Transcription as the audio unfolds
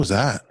Was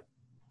that?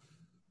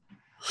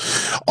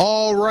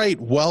 All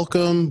right,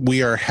 welcome.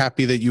 We are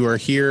happy that you are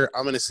here.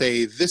 I'm going to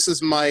say this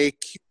is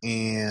Mike,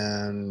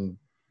 and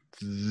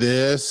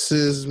this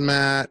is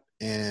Matt,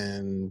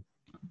 and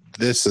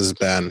this is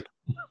Ben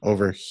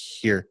over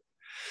here.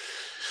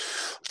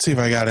 Let's see if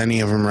I got any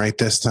of them right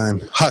this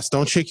time. Huss,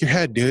 don't shake your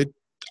head, dude.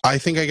 I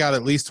think I got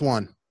at least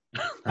one.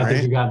 I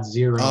think you got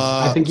zero.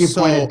 I think you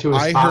pointed to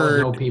a spot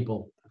with no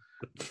people.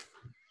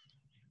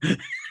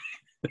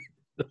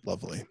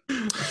 Lovely.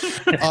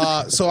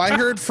 So I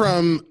heard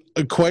from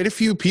quite a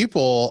few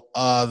people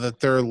that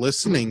they're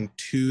listening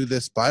to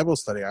this Bible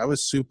study. I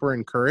was super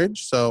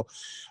encouraged. So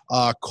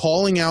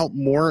calling out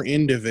more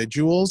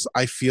individuals,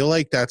 I feel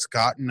like that's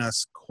gotten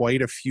us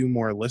quite a few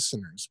more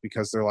listeners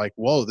because they're like,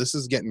 whoa, this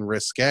is getting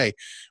risque.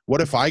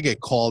 What if I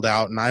get called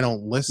out and I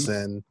don't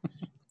listen?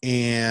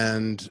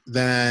 And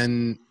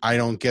then I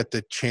don't get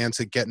the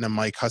chance at getting a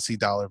Mike Hussey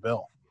dollar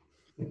bill.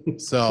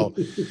 So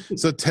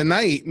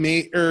tonight,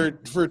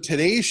 for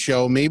today's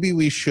show, maybe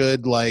we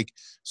should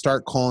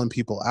start calling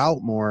people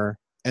out more,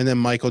 and then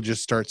Michael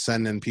just start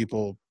sending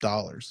people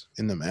dollars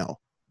in the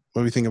mail.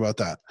 What do you think about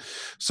that?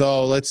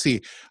 So let's see.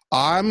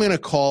 I'm gonna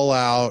call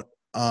out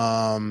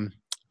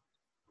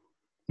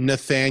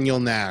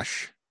Nathaniel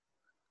Nash,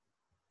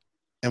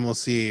 and we'll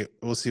see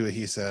what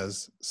he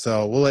says.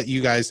 So we'll let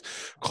you guys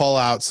call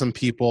out some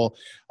people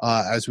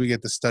as we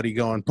get the study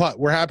going. But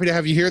we're happy to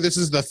have you here. This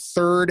is the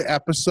third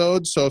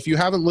episode. So if you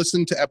haven't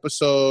listened to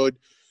episode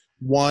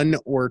 1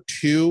 or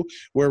 2,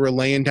 where we're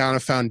laying down a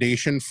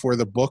foundation for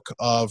the book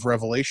of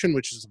Revelation,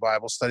 which is the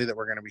Bible study that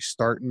we're going to be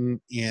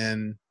starting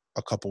in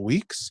a couple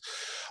weeks,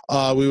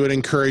 we would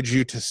encourage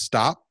you to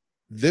stop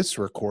this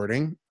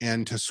recording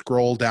and to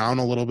scroll down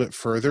a little bit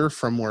further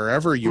from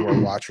wherever you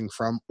are watching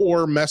from,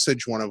 or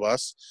message one of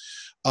us,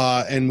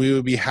 and we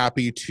would be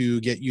happy to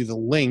get you the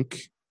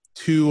link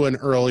to an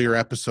earlier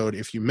episode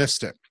if you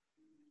missed it.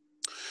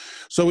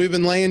 So we've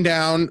been laying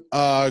down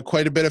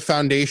quite a bit of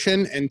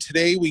foundation, and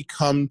today we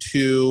come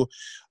to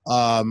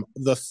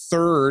the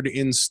third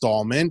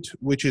installment,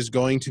 which is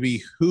going to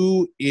be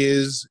Who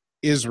is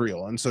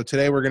Israel? And so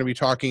today we're going to be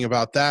talking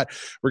about that.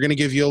 We're going to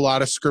give you a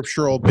lot of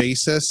scriptural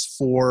basis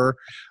for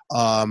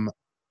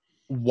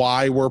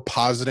why we're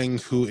positing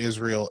who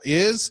Israel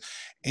is,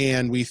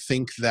 and we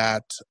think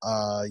that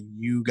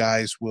you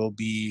guys will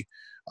be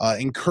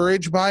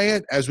encouraged by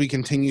it as we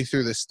continue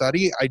through the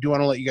study. I do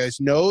want to let you guys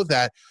know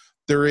that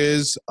there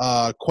is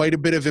quite a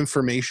bit of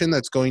information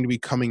that's going to be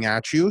coming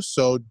at you,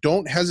 so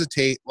don't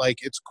hesitate.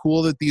 It's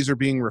cool that these are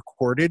being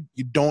recorded.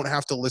 You don't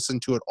have to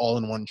listen to it all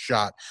in one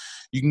shot.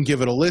 You can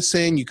give it a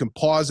listen, you can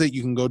pause it,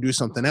 you can go do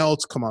something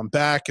else, come on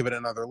back, give it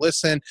another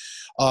listen,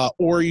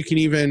 or you can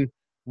even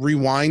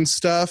rewind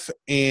stuff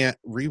and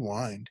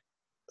rewind.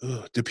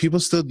 Ugh, do people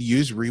still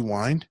use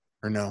rewind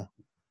or no?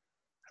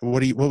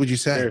 What would you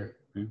say? Sure.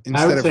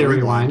 I would say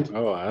rewind.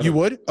 Oh, you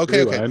would?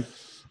 Okay, rewind. Okay.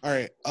 All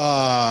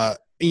right.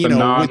 The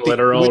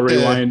non-literal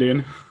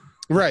rewinding.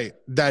 Right.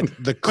 That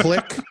the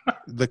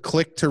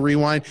click to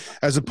rewind,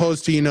 as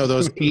opposed to,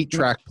 those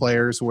 8-track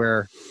players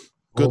where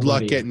good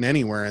luck getting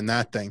anywhere in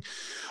that thing.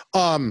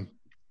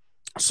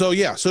 So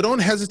don't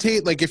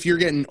hesitate. If you're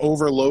getting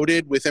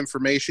overloaded with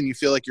information, you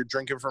feel like you're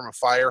drinking from a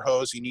fire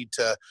hose, you need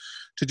to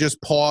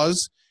just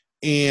pause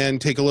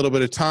and take a little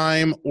bit of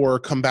time or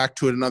come back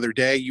to it another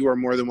day. You are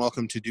more than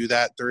welcome to do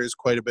that. There is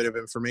quite a bit of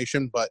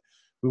information, but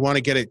we want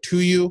to get it to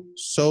you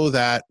so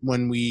that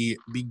when we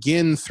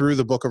begin through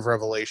the book of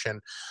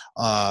Revelation,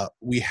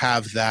 we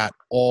have that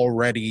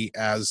already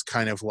as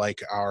kind of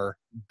like our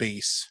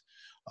base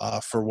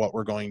for what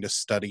we're going to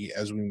study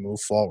as we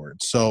move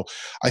forward. So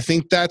I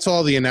think that's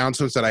all the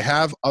announcements that I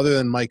have, other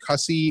than Mike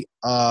Hussey.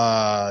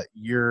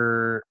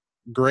 You're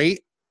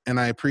great,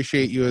 and I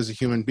appreciate you as a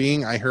human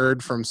being. I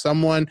heard from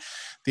someone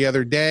the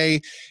other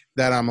day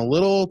that I'm a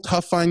little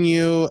tough on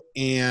you,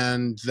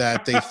 and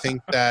that they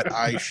think that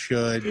I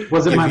should.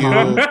 Was it my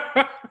mom?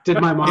 Did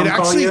my mom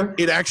call you?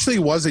 It actually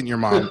wasn't your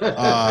mom.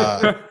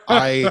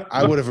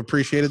 I would have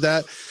appreciated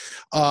that.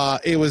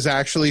 It was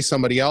actually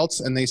somebody else,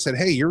 and they said,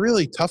 "Hey, you're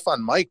really tough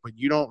on Mike, but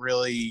you don't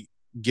really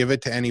give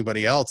it to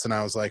anybody else." And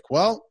I was like,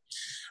 "Well,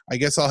 I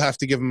guess I'll have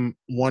to give him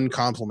one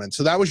compliment."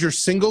 So that was your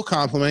single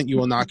compliment. You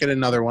will not get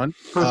another one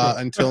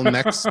until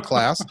next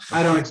class.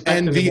 I don't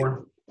expect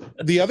anymore.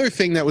 The other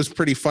thing that was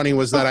pretty funny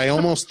was that I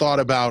almost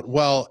thought about,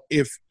 well,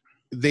 if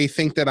they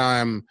think that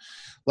I'm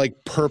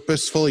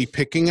purposefully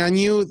picking on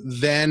you,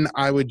 then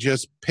I would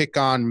just pick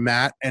on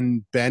Matt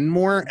and Ben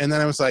more. And then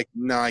I was like,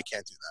 no, I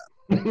can't do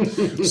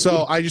that.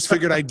 So I just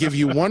figured I'd give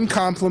you one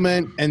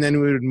compliment, and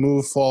then we would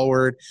move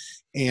forward,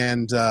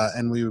 and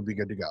we would be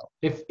good to go.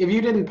 If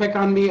you didn't pick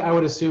on me, I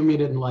would assume you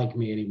didn't like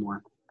me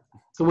anymore.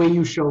 It's the way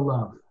you show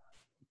love.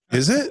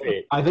 Is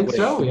it? I think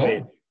so, yeah.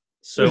 Wait.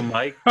 So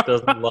Mike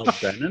doesn't love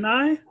Ben and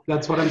I?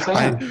 That's what I'm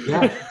saying.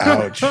 Yeah.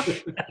 Ouch.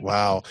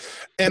 Wow.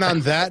 And on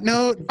that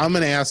note, I'm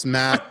going to ask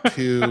Matt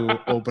to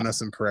open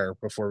us in prayer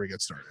before we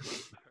get started.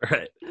 All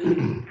right.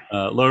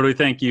 Lord, we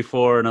thank you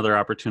for another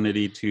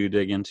opportunity to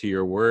dig into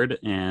your word.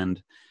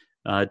 And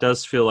it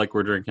does feel like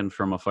we're drinking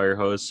from a fire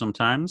hose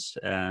sometimes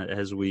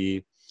as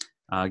we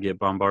get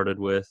bombarded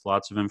with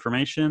lots of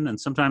information, and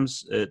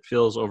sometimes it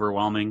feels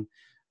overwhelming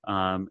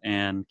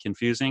and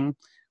confusing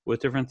with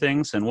different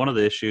things. And one of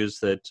the issues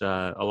that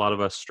a lot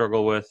of us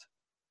struggle with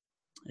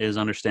is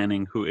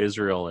understanding who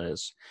Israel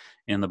is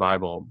in the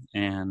Bible.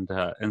 And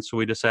so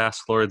we just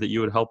ask, Lord, that you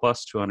would help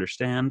us to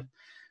understand,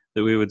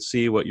 that we would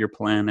see what your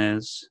plan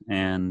is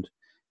and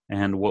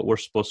what we're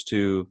supposed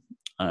to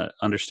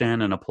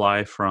understand and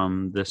apply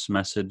from this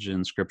message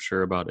in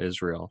Scripture about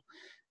Israel.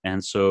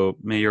 And so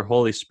may your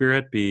Holy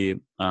Spirit be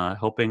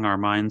helping our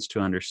minds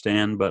to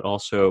understand, but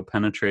also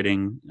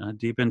penetrating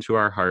deep into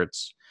our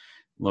hearts,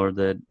 Lord,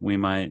 that we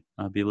might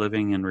be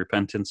living in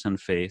repentance and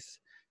faith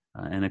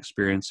and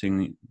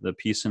experiencing the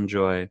peace and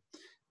joy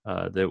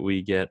that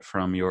we get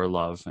from your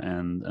love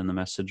and the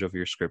message of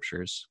your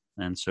Scriptures.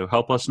 And so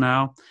help us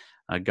now,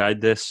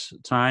 guide this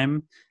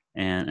time,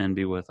 and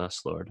be with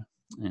us, Lord.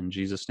 In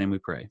Jesus' name we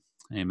pray.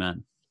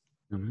 Amen.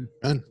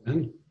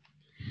 Amen.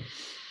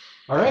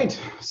 All right,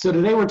 so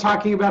today we're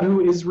talking about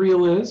who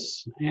Israel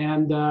is,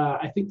 and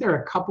I think there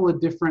are a couple of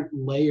different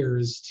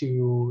layers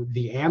to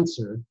the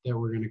answer that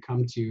we're going to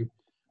come to.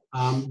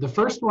 The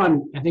first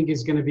one, I think,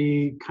 is going to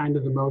be kind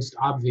of the most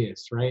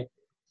obvious, right?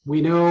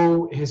 We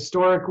know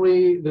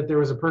historically that there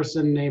was a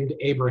person named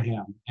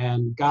Abraham,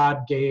 and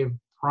God gave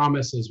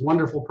promises,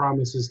 wonderful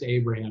promises to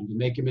Abraham to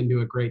make him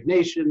into a great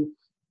nation,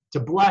 to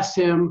bless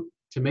him,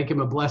 to make him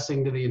a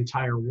blessing to the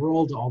entire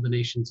world, to all the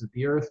nations of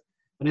the earth.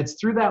 And it's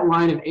through that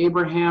line of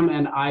Abraham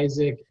and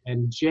Isaac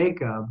and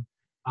Jacob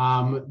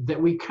that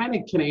we kind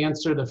of can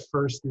answer the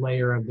first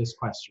layer of this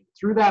question.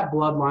 Through that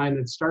bloodline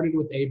that started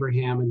with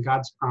Abraham and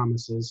God's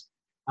promises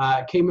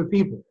came a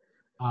people.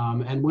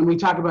 And when we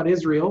talk about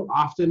Israel,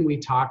 often we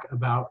talk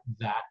about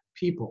that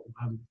people.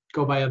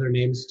 Go by other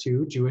names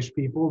too, Jewish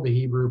people, the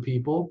Hebrew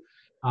people.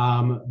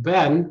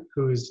 Ben,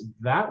 who's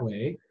that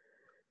way,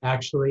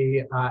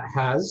 actually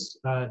has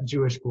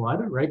Jewish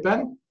blood, right,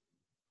 Ben?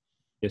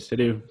 Yes, I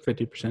do,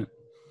 50%.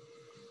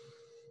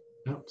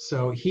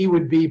 So he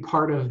would be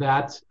part of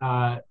that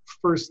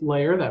first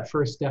layer, that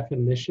first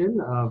definition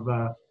of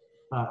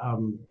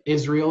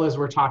Israel as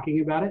we're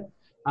talking about it.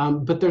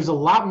 But there's a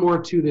lot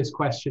more to this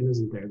question,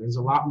 isn't there? There's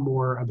a lot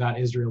more about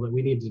Israel that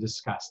we need to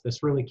discuss.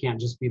 This really can't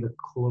just be the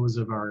close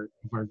of our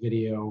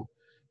video.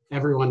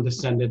 Everyone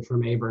descended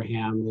from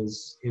Abraham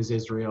is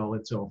Israel.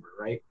 It's over,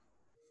 right?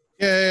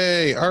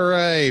 Yay! All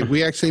right,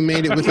 we actually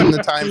made it within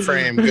the time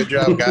frame. Good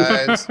job,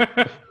 guys.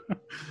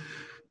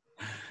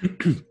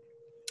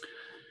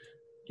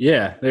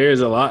 Yeah, there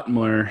is a lot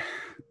more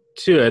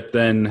to it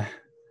than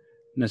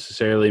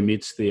necessarily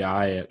meets the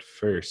eye at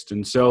first.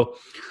 And so,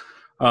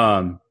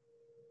 and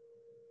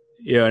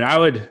I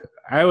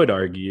would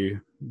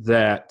argue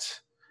that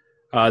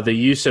the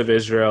use of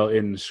Israel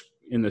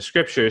in the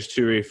Scriptures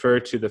to refer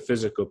to the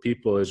physical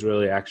people is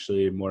really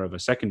actually more of a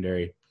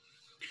secondary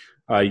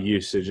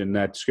usage, and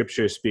that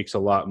Scripture speaks a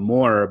lot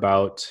more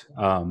about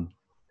a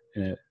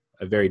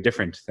very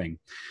different thing,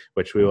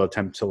 which we will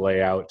attempt to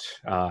lay out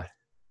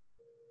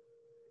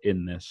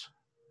in this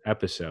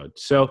episode.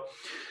 So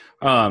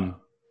I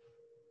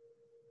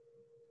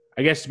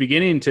guess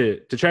to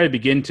try to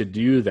begin to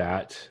do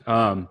that,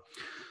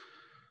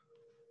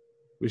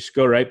 we should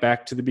go right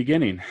back to the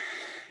beginning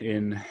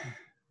in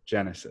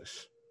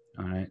Genesis.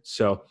 All right.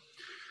 So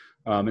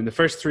in the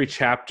first 3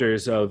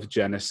 chapters of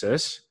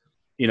Genesis,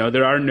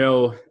 there are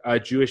no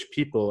Jewish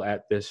people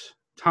at this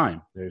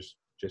time. There's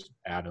just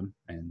Adam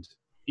and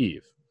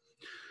Eve,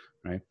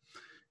 right?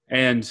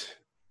 And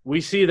we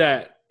see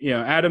that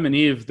Adam and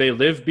Eve, they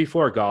live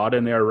before God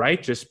and they are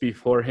righteous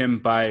before him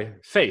by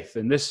faith.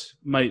 And this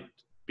might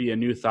be a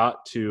new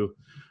thought to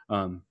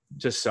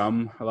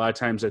some. A lot of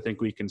times I think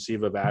we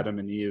conceive of Adam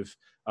and Eve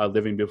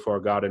living before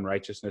God in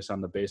righteousness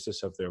on the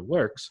basis of their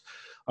works.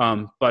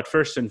 But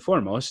first and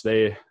foremost,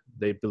 they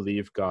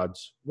believe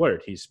God's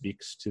word. He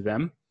speaks to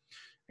them,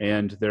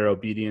 and their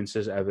obedience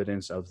is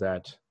evidence of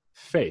that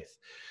faith.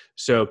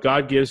 So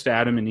God gives to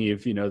Adam and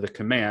Eve, the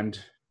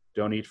command,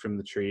 don't eat from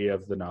the tree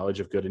of the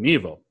knowledge of good and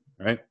evil.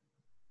 Right?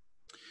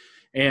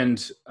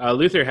 And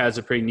Luther has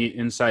a pretty neat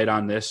insight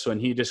on this when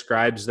he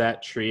describes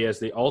that tree as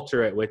the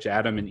altar at which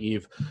Adam and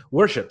Eve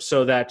worship,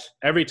 so that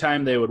every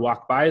time they would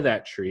walk by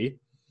that tree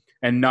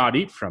and not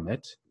eat from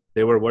it,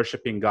 they were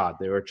worshiping God.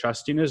 They were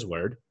trusting his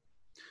word,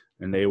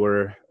 and they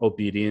were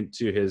obedient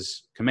to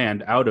his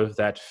command out of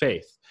that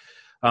faith.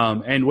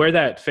 And where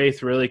that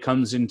faith really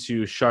comes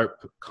into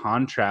sharp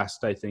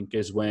contrast, I think,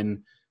 is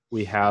when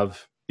we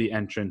have the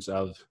entrance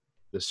of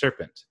the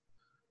serpent,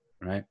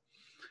 right?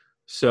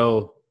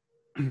 So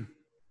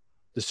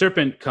the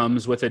serpent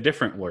comes with a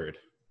different word,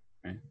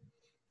 right?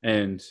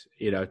 And,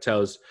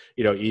 tells,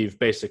 Eve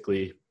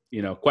basically,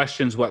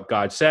 questions what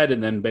God said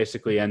and then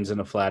basically ends in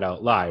a flat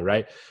out lie,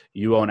 right?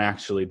 You won't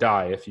actually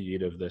die if you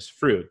eat of this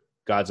fruit.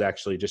 God's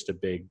actually just a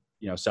big,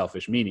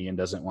 selfish meanie and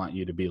doesn't want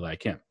you to be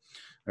like him,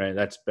 right?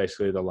 That's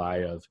basically the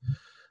lie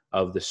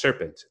of the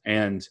serpent.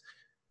 And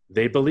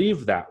they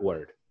believe that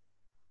word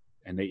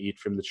and they eat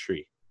from the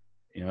tree.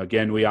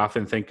 Again, we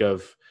often think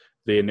of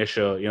the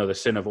initial, the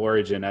sin of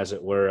origin, as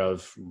it were,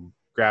 of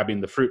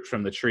grabbing the fruit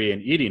from the tree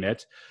and eating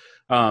it.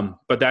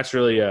 But that's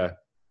really a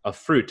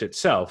fruit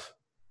itself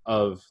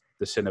of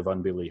the sin of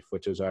unbelief,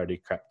 which has already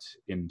crept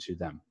into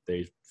them.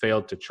 They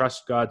failed to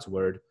trust God's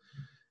word,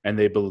 and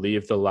they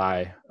believed the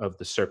lie of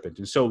the serpent.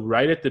 And so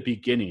right at the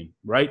beginning,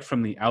 right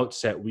from the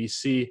outset, we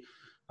see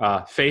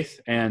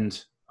faith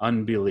and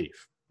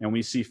unbelief. And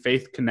we see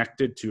faith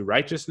connected to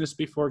righteousness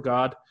before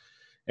God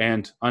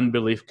and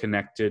unbelief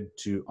connected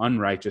to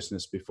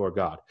unrighteousness before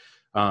God.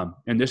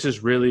 And this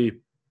is really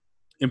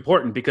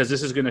important because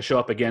this is going to show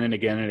up again and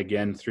again and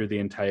again through the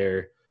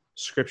entire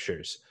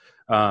scriptures.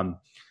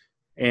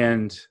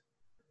 And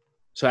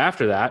so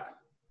after that,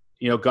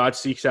 God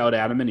seeks out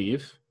Adam and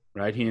Eve,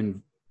 right?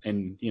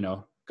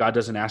 God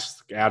doesn't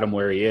ask Adam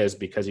where he is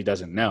because he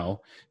doesn't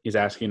know. He's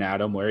asking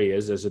Adam where he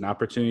is as an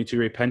opportunity to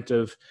repent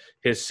of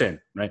his sin,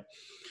 right?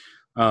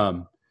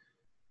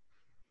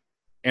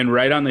 And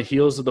right on the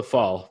heels of the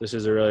fall, this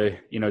is a really,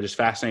 just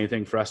fascinating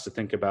thing for us to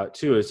think about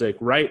too, is like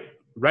right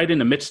in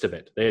the midst of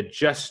it. They had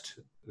just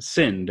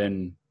sinned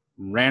and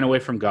ran away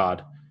from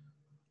God.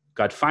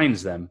 God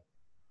finds them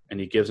and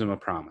he gives them a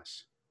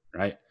promise,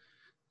 right?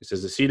 He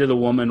says, the seed of the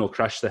woman will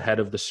crush the head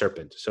of the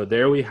serpent. So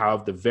there we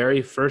have the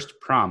very first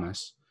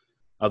promise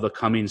of a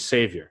coming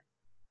Savior,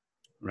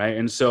 right?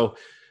 And so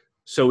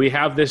we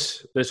have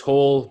this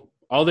whole,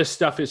 all this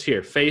stuff is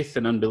here, faith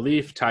and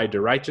unbelief tied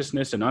to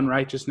righteousness and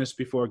unrighteousness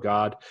before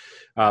God.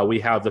 We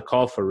have the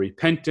call for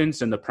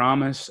repentance and the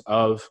promise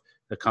of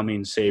the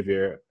coming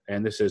Savior.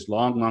 And this is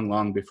long, long,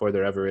 long before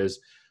there ever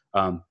is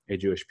a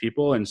Jewish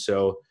people. And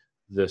so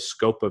the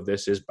scope of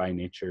this is by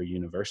nature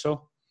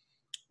universal.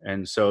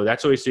 And so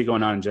that's what we see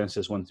going on in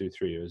Genesis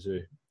 1-3. Is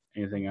there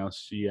anything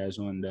else you guys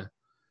wanted to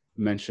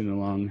mention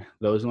along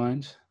those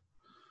lines?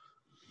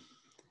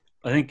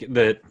 I think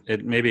that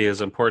it maybe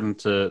is important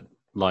to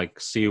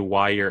see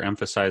why you're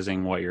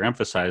emphasizing what you're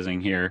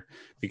emphasizing here,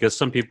 because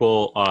some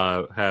people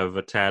have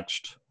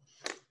attached,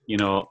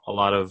 a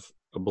lot of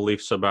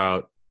beliefs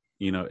about,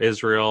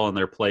 Israel and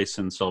their place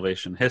in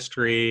salvation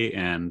history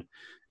and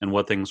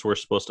what things we're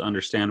supposed to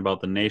understand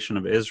about the nation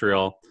of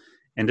Israel.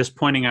 And just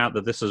pointing out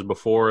that this is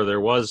before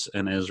there was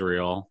an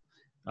Israel,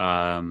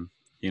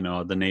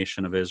 the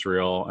nation of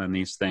Israel and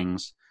these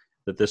things,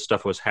 that this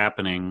stuff was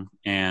happening.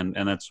 And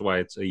that's why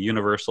it's a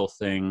universal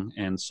thing.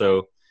 And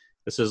so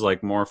this is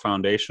more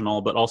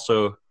foundational, but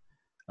also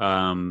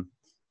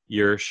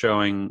you're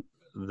showing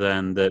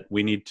then that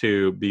we need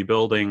to be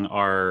building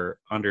our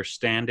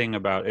understanding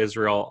about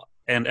Israel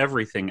and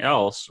everything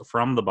else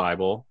from the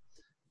Bible,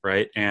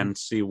 right? And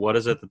see what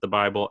is it that the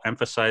Bible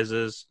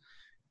emphasizes,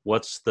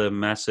 what's the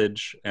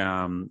message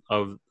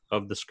of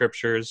the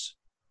scriptures,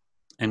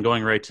 and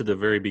going right to the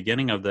very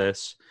beginning of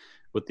this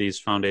with these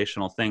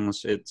foundational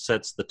things, it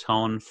sets the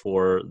tone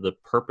for the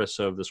purpose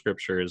of the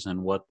scriptures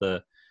and what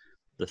the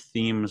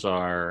themes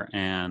are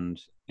and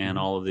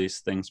all of these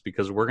things,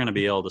 because we're going to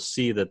be able to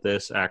see that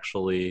this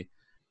actually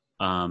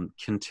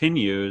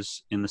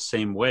continues in the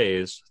same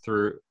ways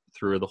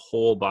through the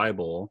whole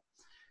Bible.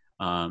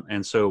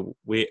 And so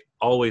we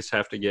always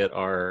have to get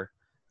our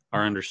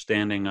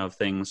understanding of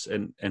things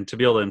and to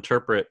be able to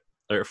interpret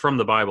from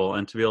the Bible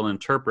and to be able to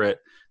interpret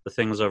the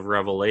things of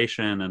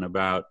Revelation and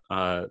about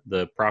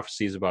the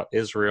prophecies about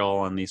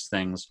Israel and these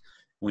things.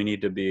 We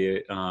need to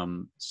be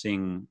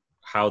seeing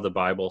how the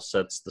Bible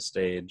sets the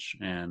stage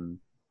and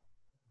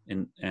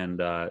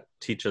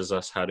teaches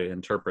us how to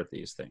interpret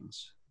these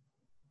things.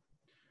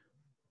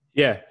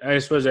 Yeah, I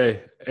suppose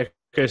like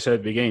I said at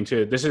the beginning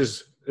too, this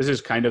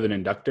is kind of an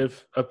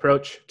inductive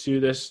approach to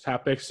this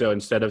topic. So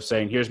instead of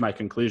saying, here's my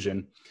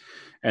conclusion,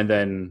 and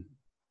then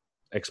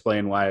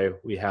explain why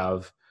we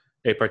have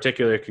a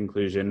particular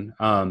conclusion,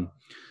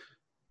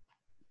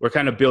 we're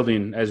kind of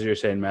building, as you're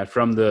saying, Matt,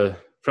 from the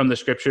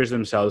scriptures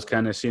themselves,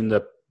 kind of seeing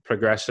the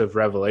progressive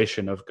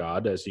revelation of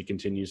God as he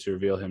continues to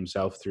reveal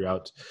himself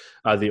throughout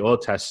the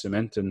Old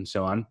Testament and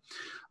so on.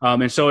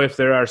 And so if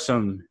there are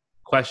some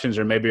questions,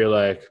 or maybe you're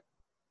like,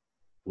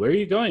 where are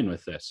you going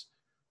with this?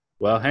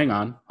 Well, hang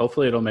on.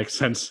 Hopefully it'll make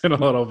sense in a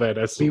little bit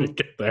as we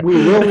get there. We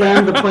will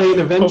land the plane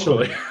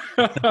eventually.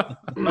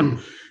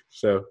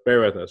 So bear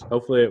with us.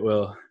 Hopefully it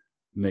will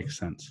make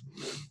sense.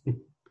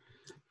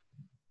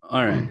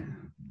 All right.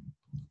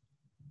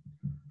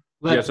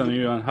 You have something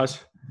you want,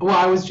 Huss? Well,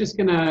 I was just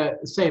going to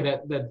say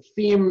that the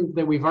theme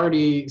that we've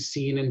already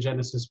seen in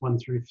Genesis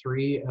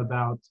 1-3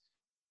 about,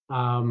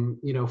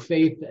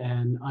 faith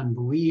and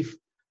unbelief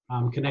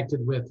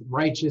connected with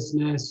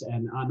righteousness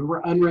and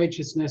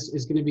unrighteousness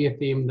is going to be a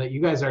theme that you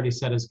guys already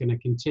said is going to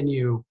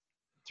continue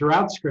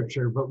throughout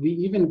Scripture, but we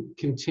even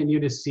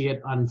continue to see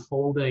it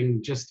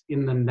unfolding just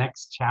in the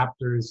next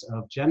chapters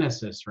of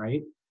Genesis,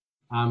 right?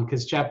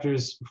 Because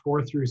chapters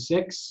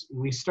 4-6,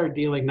 we start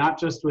dealing not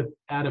just with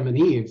Adam and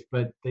Eve,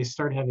 but they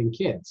start having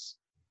kids,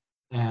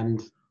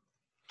 and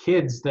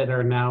kids that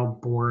are now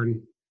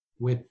born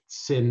with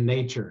sin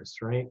natures,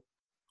 right?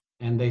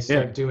 And they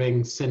start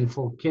doing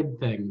sinful kid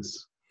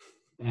things,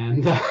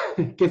 and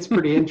it gets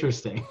pretty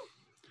interesting.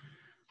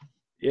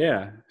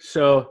 Yeah.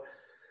 So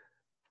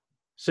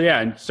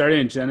yeah, and starting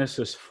in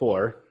Genesis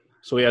 4,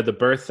 So we have the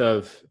birth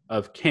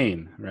of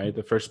Cain, right?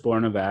 The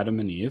firstborn of Adam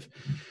and Eve.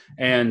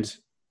 And,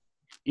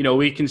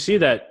 we can see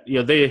that,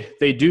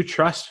 they do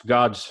trust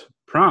God's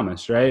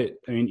promise, right?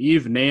 I mean,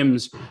 Eve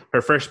names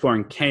her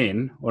firstborn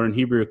Cain, or in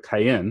Hebrew,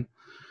 Cain,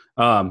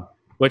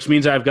 which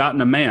means I've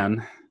gotten a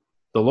man,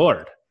 the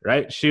Lord,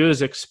 right? She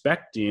was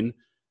expecting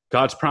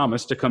God's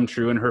promise to come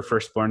true in her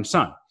firstborn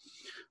son,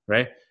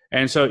 right?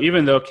 And so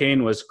even though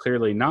Cain was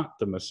clearly not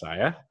the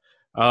Messiah,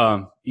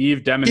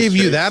 Eve demonstrates...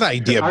 Gave you that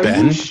idea, Are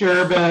Ben? you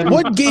sure, Ben?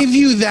 What gave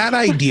you that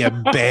idea,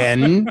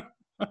 Ben?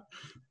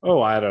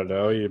 Oh, I don't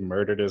know. He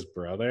murdered his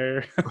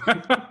brother.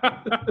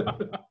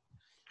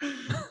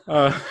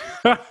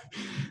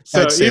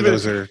 So I'd say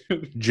those are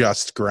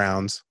just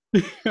grounds.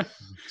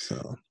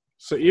 So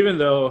even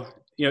though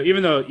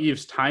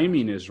Eve's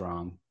timing is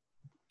wrong,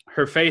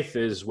 her faith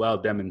is well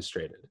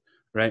demonstrated,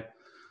 right?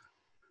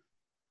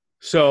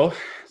 So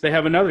they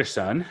have another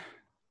son,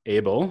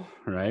 Abel,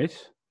 right?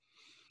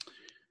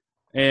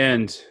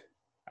 And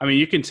I mean,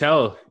 you can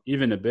tell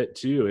even a bit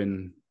too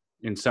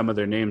in some of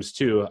their names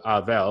too.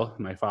 Avel,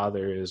 my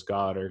father is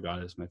God, or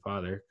God is my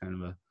father,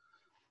 kind of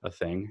a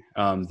thing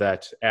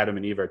that Adam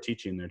and Eve are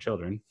teaching their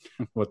children,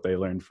 what they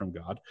learned from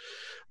God.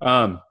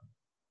 And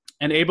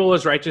Abel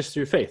was righteous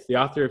through faith. The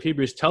author of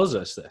Hebrews tells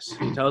us this.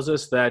 He tells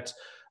us that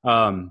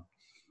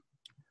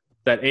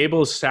that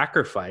Abel's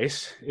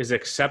sacrifice is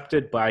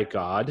accepted by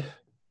God,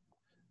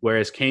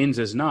 whereas Cain's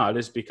is not,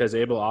 is because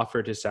Abel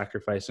offered his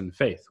sacrifice in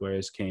faith,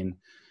 whereas Cain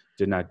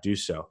did not do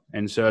so.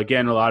 And so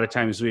again, a lot of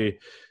times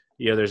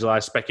there's a lot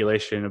of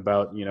speculation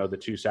about, the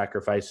two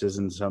sacrifices,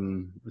 and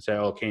some say,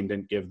 oh, Cain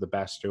didn't give the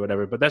best or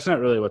whatever, but that's not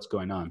really what's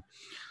going on.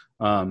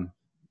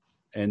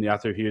 And the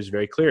author here is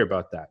very clear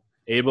about that.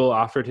 Abel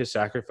offered his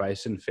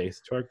sacrifice in faith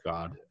toward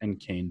God, and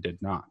Cain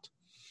did not.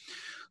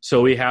 So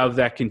we have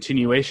that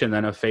continuation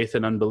then of faith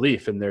and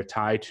unbelief, and they're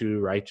tied to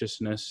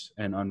righteousness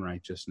and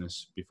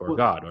unrighteousness before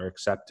God, or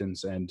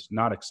acceptance and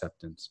not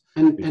acceptance.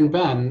 And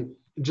Ben,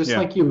 just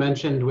like you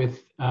mentioned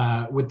with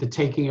the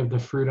taking of the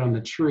fruit on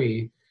the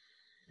tree,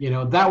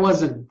 that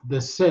wasn't the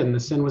sin. The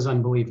sin was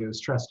unbelief. It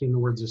was trusting the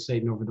words of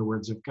Satan over the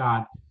words of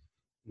God.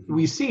 Mm-hmm.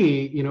 We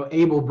see,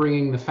 Abel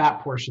bringing the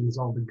fat portions,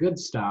 all the good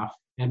stuff,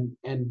 and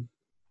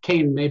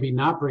Cain maybe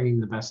not bringing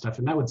the best stuff,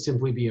 and that would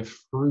simply be a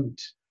fruit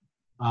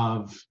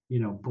of,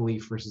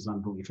 belief versus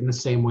unbelief, in the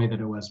same way that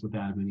it was with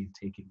Adam and Eve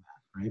taking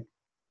that, right?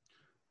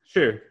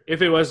 Sure.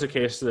 If it was the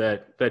case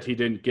that he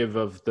didn't give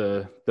of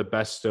the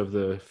best of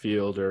the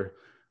field or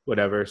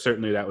whatever,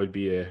 certainly that would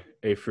be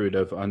a fruit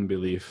of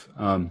unbelief.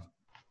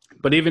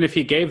 But even if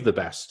he gave the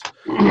best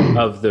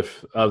of the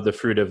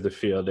fruit of the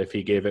field, if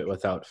he gave it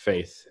without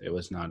faith, it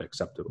was not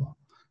acceptable.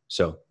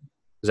 So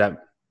does that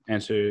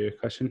answer your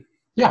question?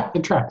 Yeah,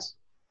 it tracks.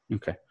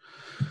 Okay.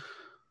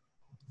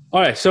 All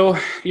right. So,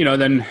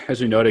 then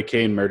as we noted,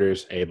 Cain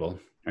murders Abel,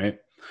 right?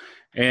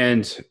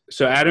 And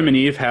so Adam and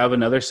Eve have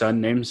another son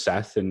named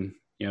Seth, and,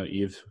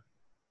 Eve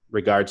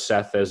regards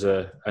Seth as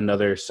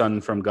another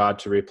son from God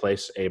to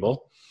replace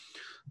Abel,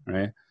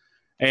 right?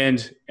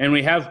 And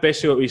we have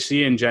basically what we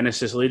see in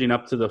Genesis leading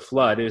up to the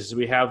flood is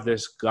we have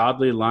this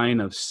godly line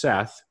of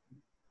Seth,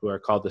 who are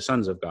called the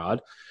sons of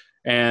God.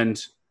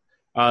 And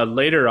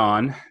later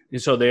on,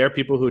 so they are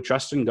people who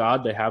trust in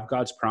God. They have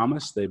God's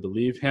promise. They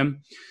believe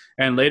him.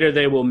 And later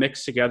they will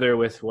mix together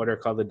with what are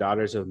called the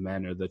daughters of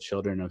men, or the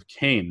children of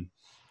Cain,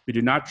 who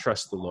do not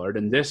trust the Lord.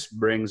 And this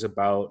brings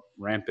about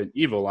rampant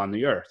evil on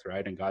the earth,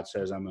 right? And God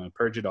says, I'm going to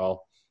purge it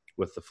all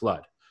with the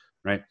flood,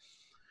 right?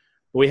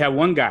 But we have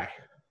one guy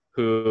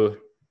who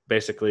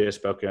basically is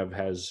spoken of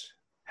as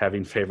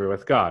having favor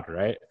with God,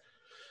 right?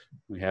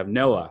 We have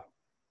Noah.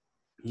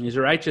 He's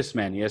a righteous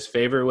man. He has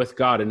favor with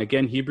God. And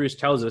again, Hebrews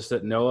tells us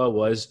that Noah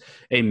was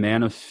a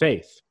man of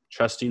faith,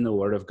 trusting the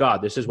word of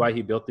God. This is why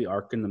he built the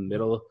ark in the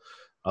middle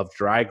of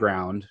dry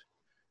ground,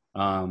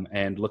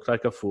 and looked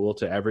like a fool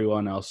to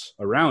everyone else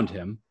around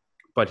him.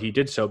 But he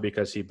did so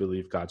because he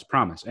believed God's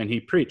promise. And he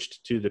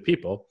preached to the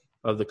people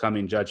of the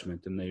coming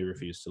judgment, and they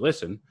refused to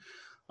listen.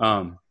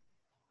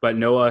 But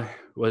Noah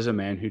was a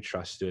man who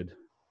trusted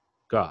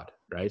God,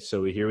 right?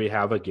 So here we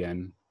have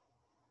again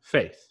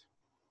faith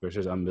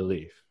versus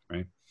unbelief,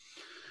 right?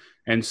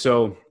 And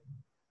so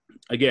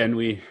again,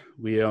 we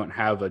don't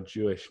have a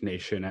Jewish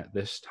nation at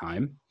this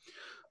time.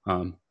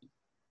 And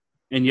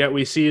yet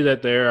we see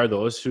that there are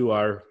those who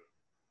are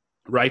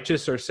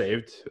righteous or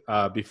saved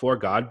before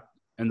God,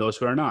 and those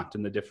who are not.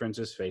 And the difference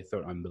is faith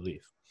or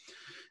unbelief.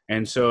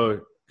 And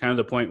so kind of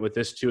the point with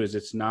this too is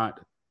it's not,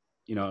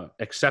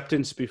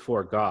 acceptance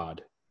before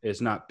God is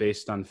not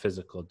based on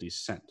physical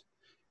descent.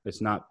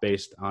 It's not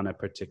based on a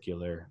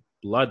particular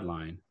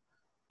bloodline,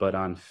 but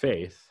on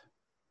faith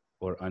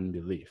or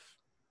unbelief.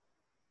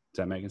 Is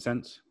that making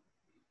sense?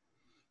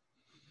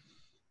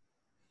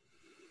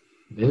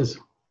 It is.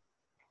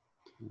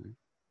 Do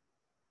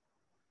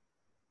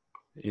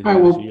you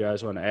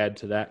guys want to add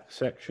to that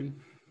section?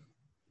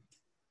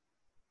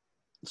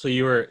 So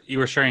you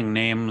were sharing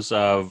names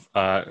of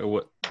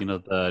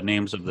the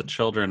names of the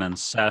children, and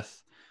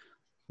Seth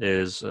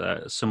is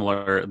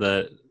similar.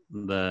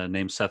 The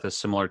name Seth is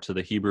similar to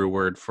the Hebrew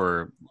word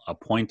for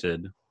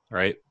appointed,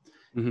 right?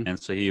 Mhm. And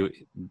so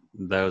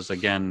that was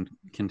again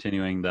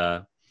continuing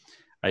the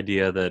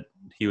idea that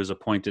he was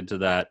appointed to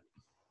that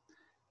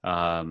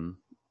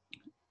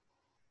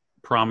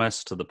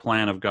promise, to the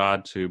plan of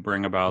God to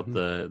bring about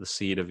the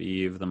seed of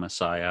Eve, the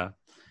Messiah,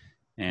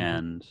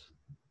 and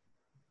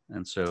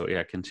so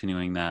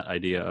continuing that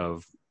idea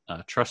of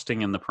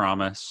trusting in the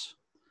promise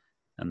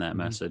and that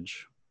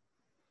message.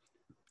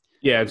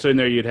 Yeah, and so in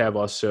there you'd have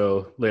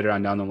also later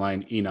on down the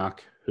line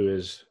Enoch, who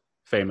is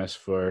famous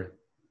for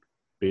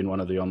being one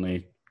of the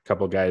only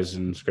couple guys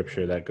in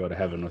Scripture that go to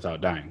heaven without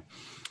dying,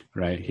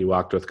 right? He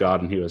walked with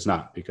God and he was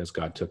not, because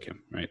God took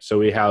him, right? So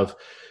we have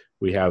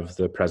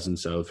the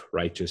presence of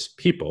righteous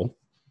people,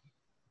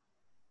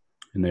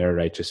 and they are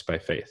righteous by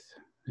faith.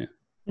 Yeah.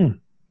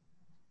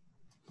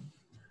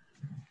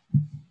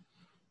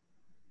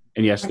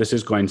 And yes, this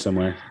is going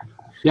somewhere.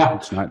 Yeah.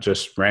 It's not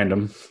just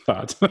random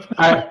thoughts.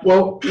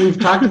 Well, we've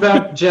talked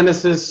about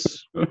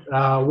Genesis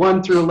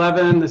 1 through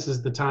 11. This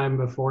is the time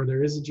before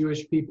there is a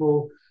Jewish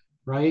people,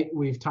 right?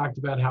 We've talked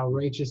about how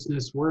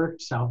righteousness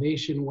worked,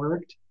 salvation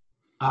worked.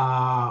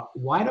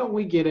 Why don't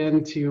we get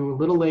into a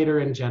little later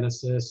in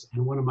Genesis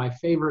and one of my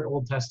favorite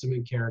Old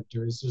Testament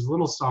characters? There's a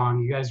little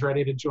song. You guys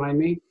ready to join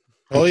me?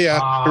 Oh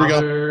yeah, here we go.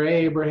 Father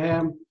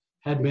Abraham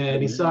had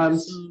many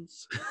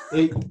sons.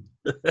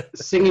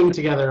 Singing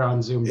together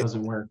on Zoom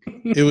doesn't work.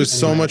 It was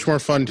so much more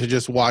fun to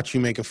just watch you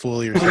make a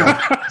fool of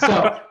yourself.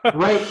 So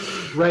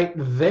right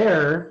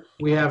there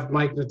we have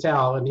Mike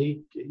Natal, and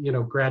he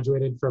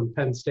graduated from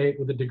Penn State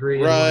with a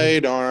degree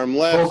Right arm,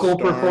 left vocal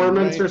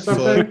performance arm, or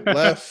something. Foot,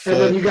 left foot.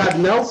 And then you got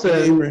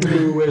Nelson,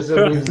 who was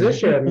a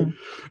musician,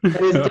 and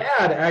his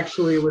dad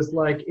actually was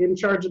like in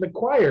charge of the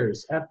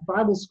choirs at the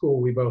Bible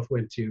school we both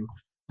went to.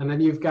 And then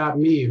you've got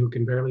me, who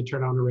can barely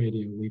turn on the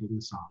radio, leading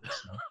the song.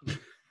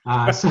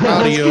 So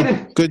Proud of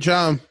you. Good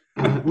job.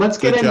 Let's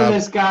get into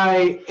this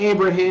guy,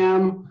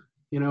 Abraham.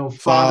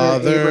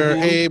 Father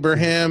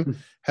Abraham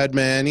had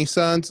many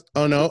sons.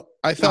 Oh no,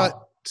 I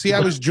thought. See,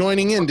 I was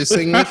joining in to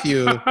sing with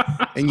you,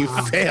 and you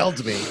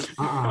failed me.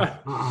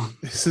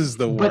 This is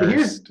the worst. But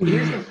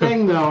here's the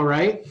thing, though,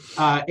 right?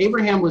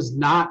 Abraham was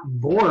not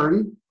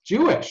born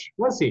Jewish,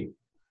 was he?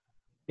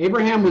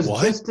 Abraham was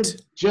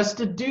just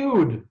a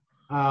dude.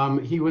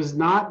 He was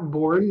not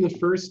born the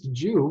first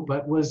Jew,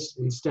 but was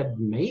instead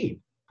made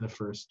the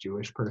first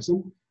Jewish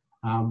person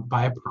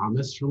by a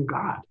promise from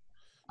God.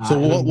 So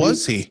what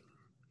was he?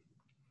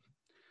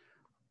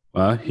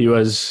 Well, he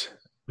was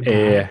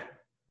a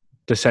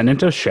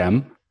descendant of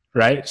Shem,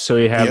 right? So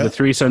you have the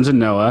three sons of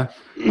Noah,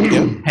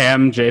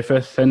 Ham,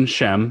 Japheth, and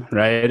Shem,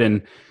 right?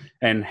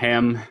 And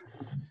Ham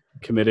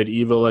committed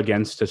evil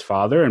against his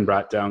father and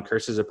brought down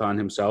curses upon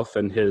himself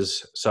and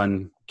his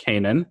son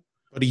Canaan.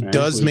 But he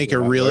does make a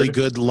really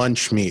good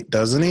lunch meat,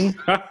 doesn't he?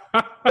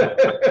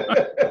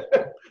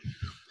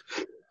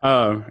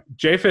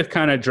 Japheth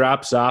kind of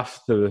drops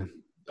off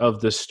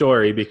of the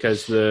story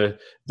because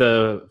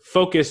the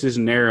focus is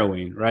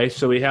narrowing, right?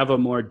 So we have a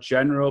more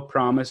general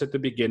promise at the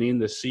beginning,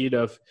 the seed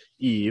of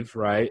Eve,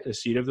 right? The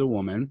seed of the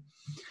woman.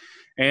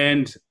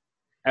 And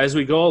as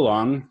we go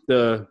along,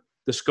 the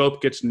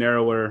scope gets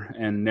narrower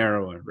and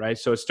narrower, right?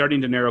 So it's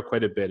starting to narrow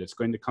quite a bit. It's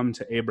going to come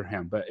to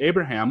Abraham. But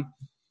Abraham,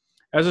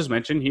 as was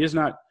mentioned, he is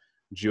not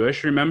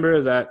Jewish.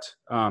 Remember that,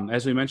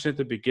 as we mentioned at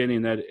the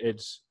beginning, that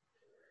it's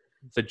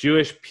the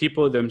Jewish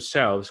people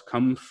themselves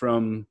come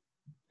from,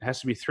 it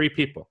has to be three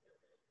people,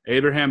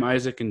 Abraham,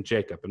 Isaac, and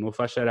Jacob. And we'll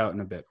flesh that out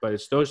in a bit, but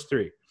it's those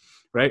three,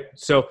 right?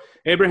 So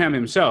Abraham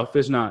himself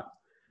is not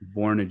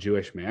born a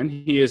Jewish man.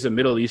 He is a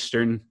Middle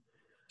Eastern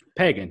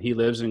pagan. He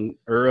lives in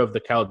Ur of the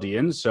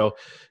Chaldeans, so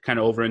kind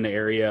of over in the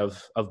area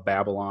of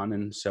Babylon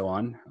and so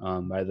on,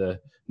 by the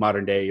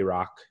modern day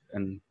Iraq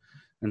and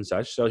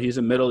such. So he's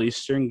a Middle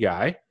Eastern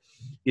guy.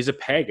 He's a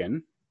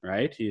pagan,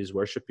 right? He is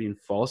worshiping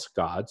false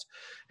gods.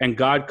 And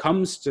God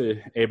comes to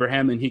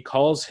Abraham and he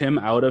calls him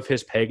out of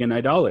his pagan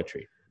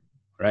idolatry,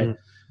 right?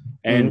 Mm-hmm.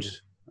 And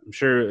I'm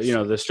sure,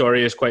 the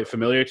story is quite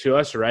familiar to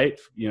us, right?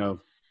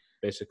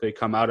 Basically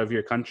come out of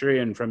your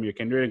country and from your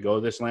kindred and go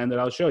to this land that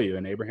I'll show you.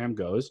 And Abraham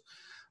goes,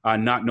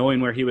 not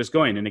knowing where he was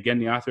going. And again,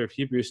 the author of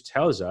Hebrews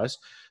tells us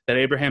that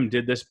Abraham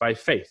did this by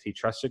faith. He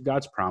trusted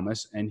God's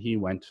promise and he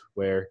went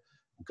where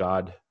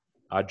God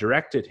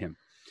directed him.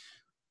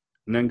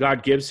 And then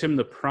God gives him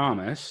the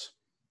promise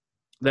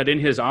that in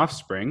his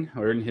offspring,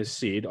 or in his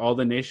seed, all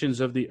the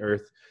nations of the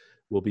earth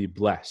will be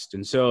blessed.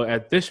 And so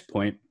at this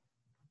point,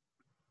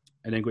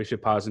 I think we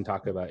should pause and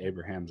talk about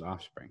Abraham's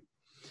offspring.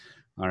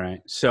 All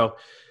right. So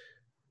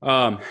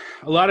a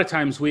lot of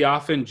times we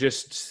often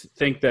just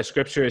think that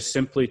Scripture is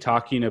simply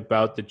talking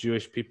about the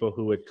Jewish people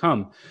who would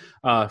come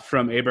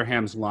from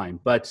Abraham's line.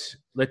 But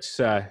let's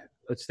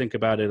think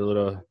about it a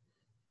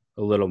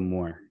little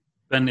more.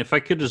 Ben, if I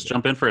could just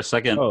jump in for a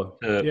second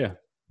to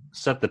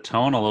set the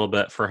tone a little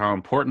bit for how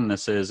important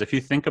this is. If you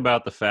think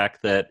about the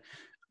fact that,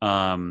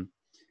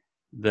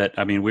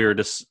 we were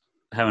just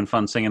having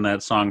fun singing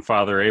that song,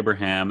 Father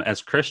Abraham.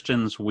 As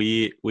Christians,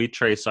 we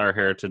trace our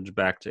heritage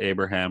back to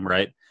Abraham,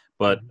 right?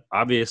 But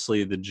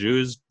obviously the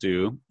Jews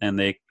do, and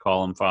they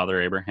call him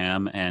Father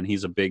Abraham, and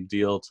he's a big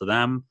deal to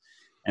them.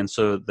 And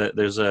so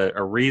there's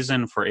a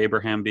reason for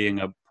Abraham being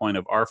a point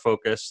of our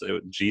focus.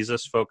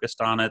 Jesus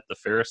focused on it. The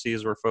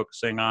Pharisees were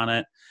focusing on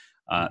it.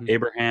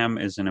 Abraham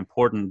is an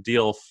important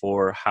deal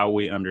for how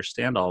we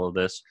understand all of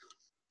this.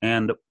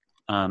 And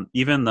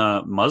even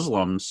the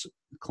Muslims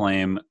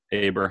claim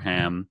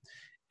Abraham.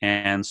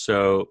 And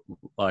so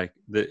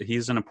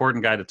he's an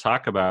important guy to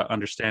talk about.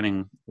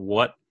 Understanding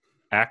what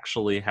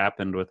actually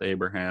happened with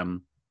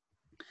Abraham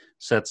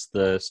sets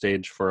the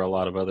stage for a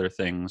lot of other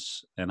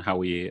things and how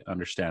we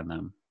understand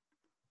them.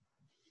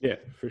 Yeah,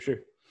 for sure.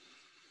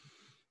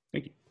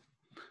 Thank you.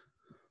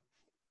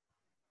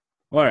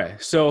 All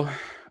right. So,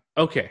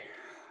 okay.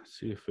 Let's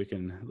see if we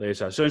can lay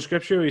this out. So in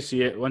Scripture, we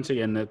see it once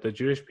again that the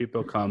Jewish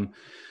people come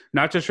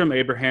not just from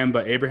Abraham,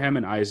 but Abraham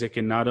and Isaac,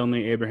 and not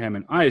only Abraham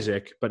and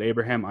Isaac, but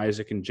Abraham,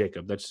 Isaac, and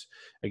Jacob.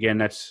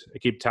 I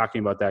keep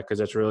talking about that because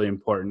that's really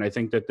important. I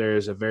think that there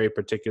is a very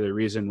particular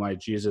reason why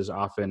Jesus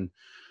often,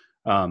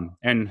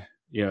 and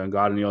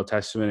God in the Old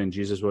Testament, and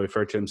Jesus will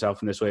refer to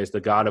himself in this way as the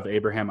God of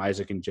Abraham,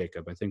 Isaac, and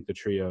Jacob. I think the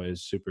trio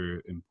is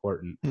super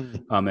important,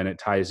 and it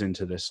ties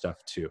into this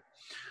stuff too.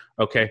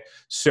 Okay,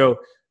 so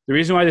the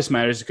reason why this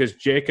matters is because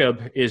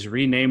Jacob is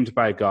renamed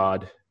by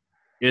God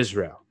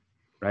Israel.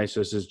 Right,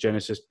 so this is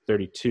Genesis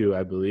 32,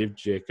 I believe.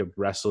 Jacob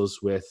wrestles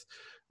with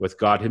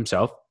God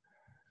himself,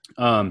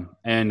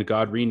 and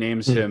God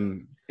renames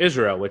him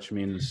Israel, which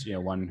means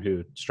one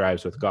who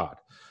strives with God,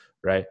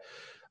 right?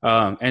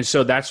 And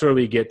so that's where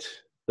we get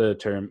the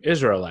term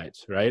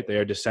Israelites, right? They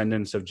are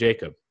descendants of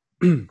Jacob.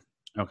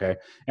 Okay,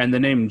 and the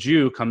name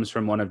Jew comes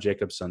from one of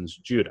Jacob's sons,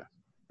 Judah,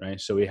 right?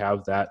 So we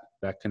have that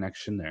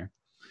connection there.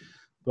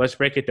 But let's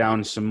break it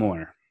down some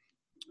more,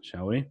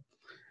 shall we?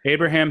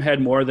 Abraham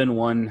had more than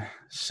one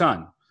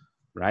son,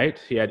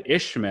 right? He had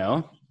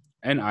Ishmael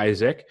and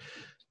Isaac,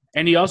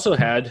 and he also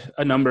had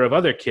a number of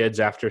other kids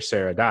after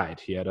Sarah died.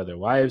 He had other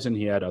wives and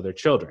he had other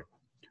children,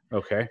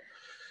 okay?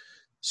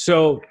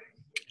 So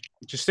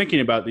just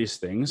thinking about these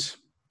things,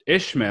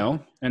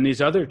 Ishmael and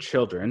these other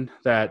children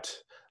that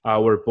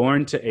were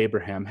born to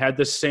Abraham had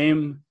the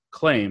same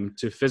claim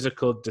to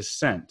physical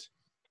descent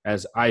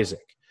as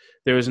Isaac.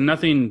 There was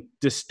nothing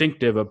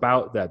distinctive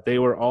about that. They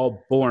were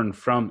all born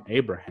from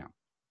Abraham.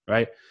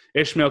 Right?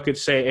 Ishmael could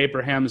say,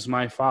 Abraham's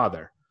my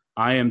father.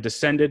 I am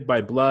descended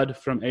by blood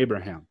from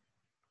Abraham.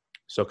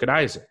 So could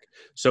Isaac.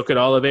 So could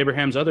all of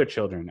Abraham's other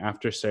children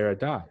after Sarah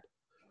died.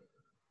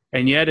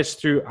 And yet it's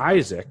through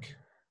Isaac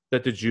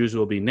that the Jews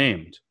will be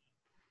named.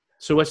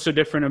 So what's so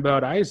different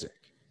about Isaac?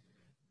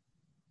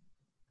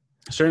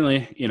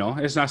 Certainly,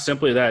 it's not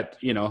simply that,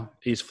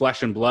 he's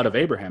flesh and blood of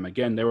Abraham.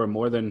 Again, there were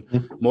more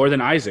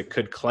than Isaac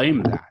could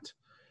claim that.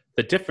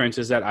 The difference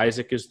is that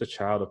Isaac is the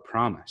child of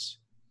promise.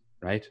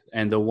 Right?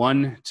 And the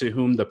one to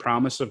whom the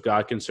promise of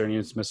God concerning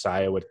his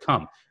Messiah would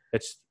come.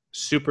 It's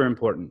super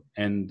important.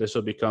 And this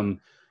will become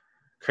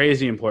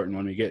crazy important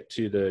when we get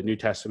to the New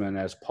Testament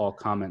as Paul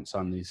comments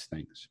on these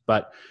things.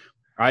 But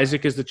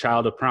Isaac is the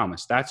child of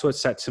promise. That's what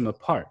sets him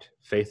apart.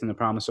 Faith in the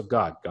promise of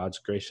God, God's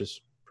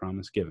gracious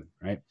promise given,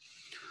 right?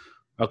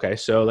 Okay,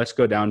 so let's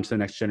go down to the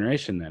next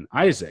generation then.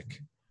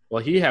 Isaac,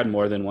 well, he had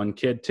more than one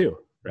kid too,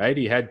 right?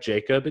 He had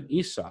Jacob and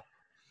Esau.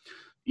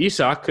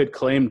 Esau could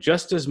claim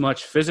just as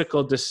much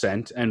physical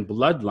descent and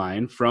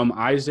bloodline from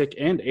Isaac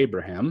and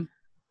Abraham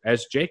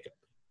as Jacob,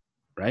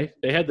 right?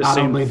 They had the same.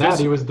 Not only that,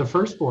 he was the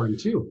firstborn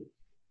too.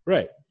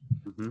 Right.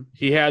 Mm-hmm.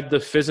 He had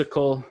the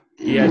physical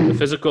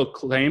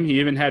claim. He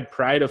even had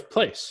pride of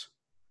place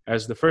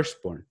as the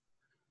firstborn.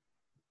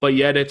 But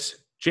yet it's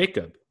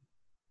Jacob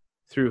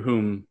through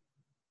whom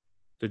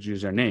the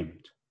Jews are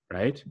named,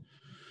 right?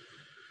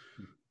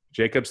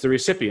 Jacob's the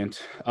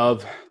recipient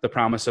of the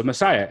promise of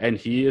Messiah, and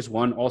he is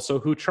one also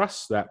who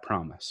trusts that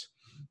promise.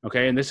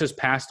 Okay, and this is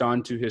passed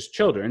on to his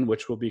children,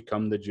 which will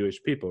become the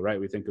Jewish people, right?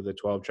 We think of the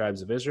 12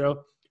 tribes of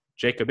Israel.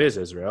 Jacob is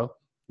Israel.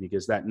 He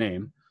gives that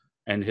name,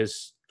 and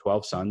his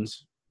 12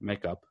 sons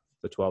make up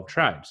the 12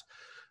 tribes,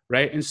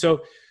 right? And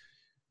so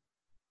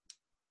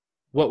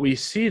what we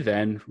see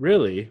then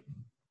really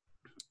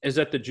is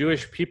that the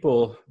Jewish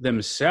people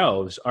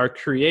themselves are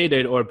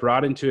created or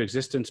brought into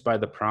existence by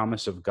the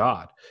promise of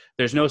God.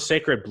 There's no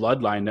sacred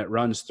bloodline that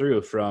runs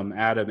through from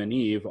Adam and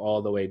Eve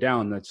all the way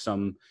down. That's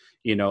some,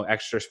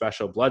 extra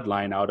special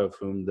bloodline out of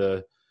whom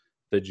the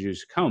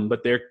Jews come.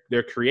 But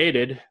they're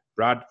created,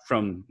 brought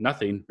from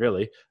nothing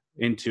really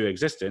into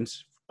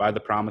existence by the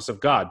promise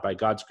of God, by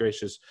God's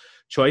gracious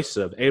choice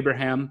of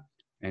Abraham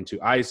and to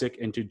Isaac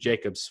and to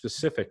Jacob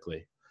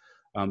specifically.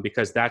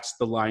 Because that's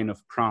the line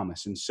of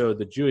promise. And so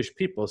the Jewish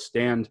people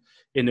stand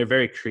in their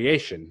very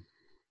creation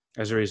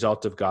as a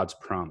result of God's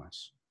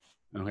promise.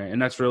 Okay,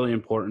 and that's really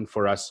important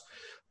for us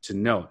to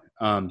note.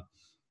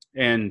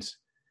 And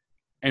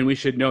we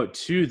should note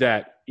too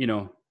that,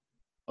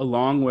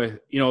 along with,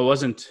 it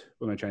wasn't,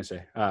 what am I trying to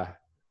say? A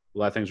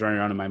lot of things running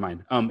around in my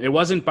mind. It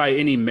wasn't by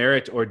any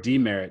merit or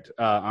demerit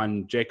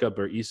on Jacob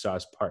or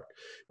Esau's part,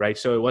 right?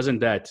 So it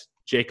wasn't that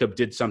Jacob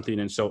did something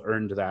and so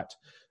earned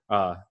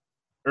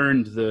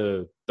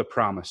the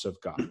promise of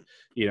God,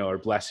 or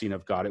blessing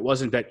of God. It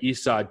wasn't that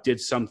Esau did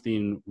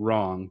something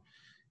wrong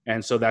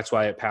And so that's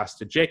why it passed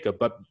to Jacob.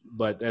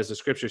 But as the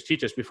scriptures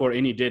teach us, before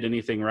any did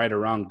anything right or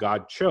wrong,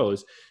 God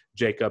chose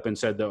Jacob and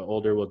said the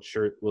older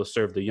will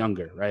serve the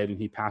younger, right? And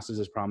he passes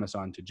his promise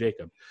on to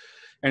Jacob.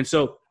 And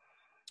so,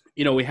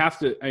 we have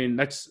to,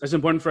 that's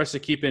important for us to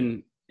keep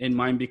in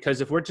mind,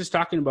 because if we're just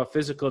talking about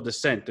physical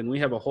descent, then we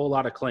have a whole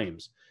lot of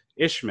claims.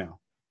 Ishmael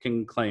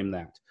can claim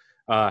that.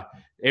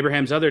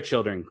 Abraham's other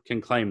children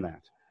can claim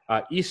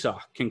that. Esau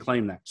can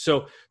claim that.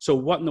 So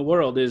what in the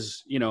world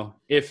is,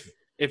 if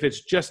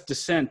it's just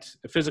descent,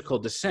 physical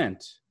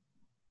descent,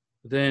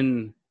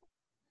 then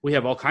we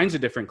have all kinds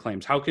of different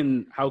claims. How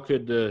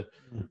could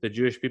the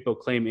Jewish people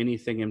claim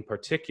anything in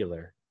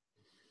particular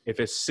if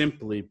it's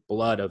simply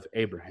blood of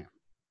Abraham,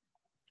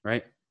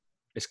 right?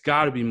 It's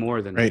got to be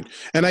more than right. that.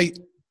 And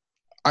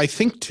I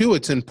think too,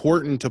 it's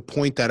important to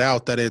point that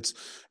out, that it's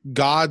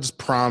God's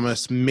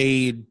promise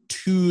made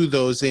to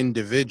those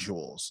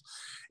individuals.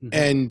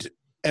 Mm-hmm.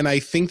 And I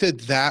think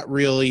that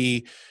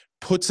really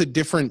puts a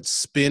different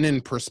spin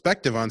and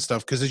perspective on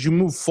stuff, because as you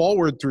move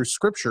forward through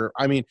scripture,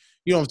 you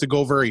don't have to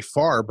go very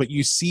far, but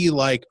you see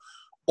like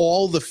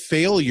all the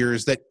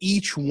failures that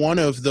each one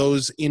of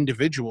those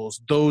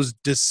individuals, those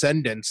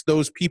descendants,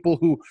 those people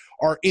who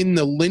are in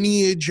the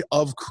lineage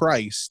of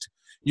Christ,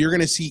 you're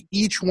going to see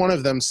each one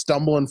of them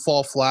stumble and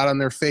fall flat on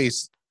their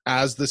face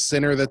as the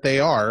sinner that they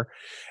are.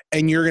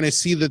 And you're going to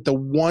see that the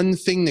one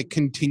thing that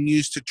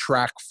continues to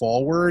track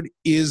forward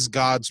is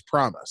God's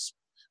promise,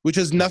 which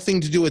has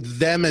nothing to do with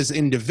them as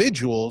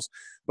individuals,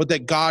 but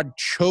that God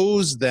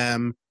chose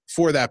them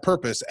for that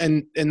purpose.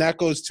 And that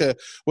goes to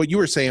what you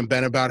were saying,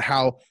 Ben, about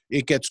how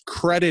it gets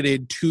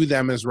credited to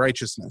them as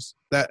righteousness.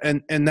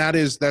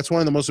 That's one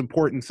of the most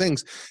important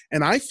things.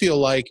 And I feel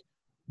like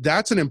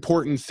that's an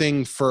important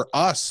thing for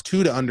us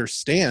too, to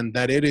understand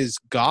that it is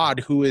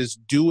God who is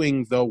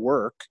doing the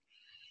work,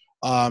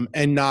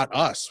 and not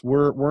us.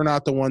 We're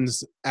not the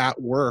ones at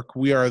work.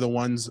 We are the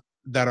ones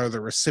that are the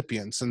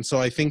recipients. And so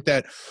I think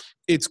that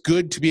it's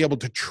good to be able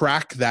to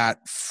track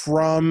that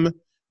from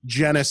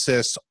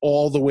Genesis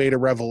all the way to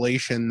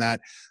Revelation,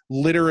 that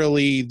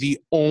literally the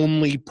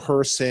only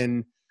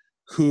person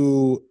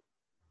who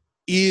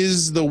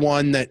is the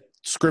one that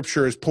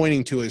Scripture is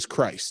pointing to is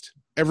Christ.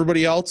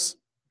 Everybody else,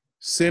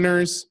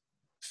 sinners,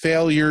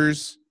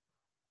 failures,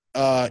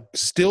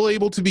 still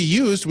able to be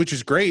used, which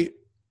is great,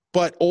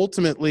 but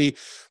ultimately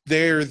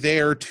they're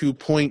there to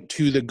point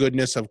to the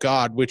goodness of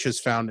God, which is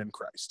found in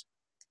Christ.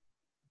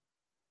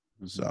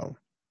 So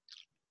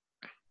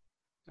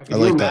I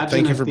like that.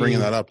 Thank you for bringing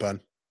that up, Ben.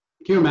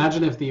 Can you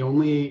imagine if the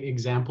only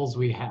examples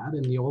we had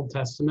in the Old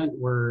Testament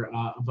were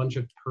a bunch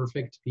of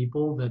perfect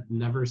people that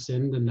never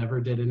sinned and never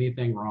did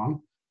anything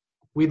wrong?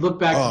 We'd look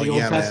back to the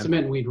Old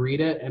Testament and we'd read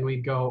it and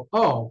we'd go,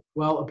 oh,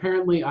 well,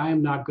 apparently I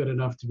am not good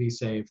enough to be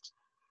saved,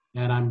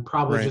 and I'm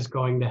probably just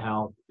going to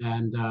hell,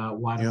 and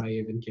why do I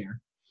even care?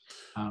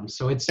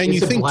 So it's a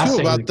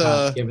blessing that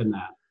God's given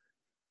that.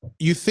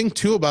 You think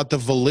too about the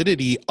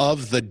validity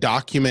of the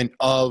document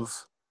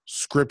of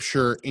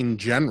Scripture in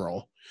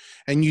general,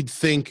 and you'd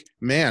think,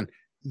 man,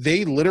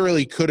 they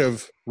literally could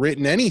have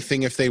written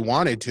anything if they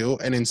wanted to,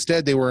 and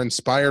instead they were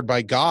inspired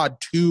by God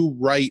to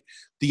write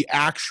the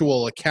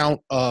actual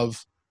account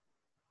of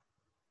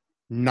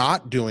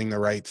not doing the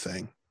right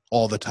thing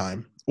all the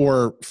time,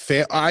 or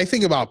fail. I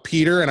think about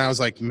Peter, and I was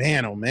like,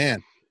 man, oh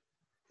man,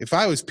 if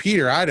I was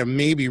Peter, I'd have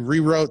maybe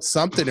rewrote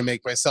something to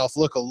make myself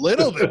look a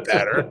little bit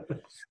better.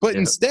 But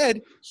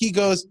instead, he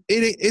goes,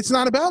 it's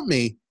not about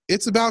me.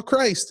 It's about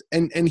Christ.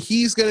 And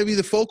he's going to be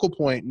the focal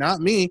point,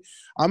 not me.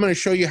 I'm going to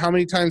show you how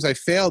many times I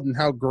failed and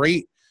how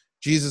great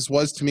Jesus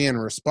was to me in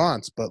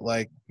response. But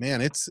like,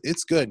 man, it's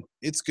good.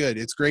 It's good.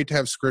 It's great to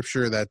have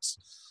Scripture that's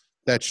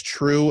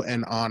true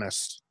and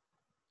honest.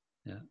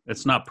 Yeah,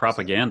 it's not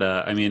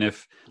propaganda. I mean,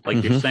 if,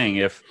 like you're saying,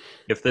 if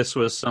this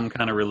was some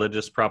kind of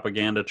religious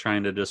propaganda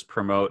trying to just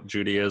promote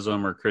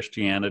Judaism or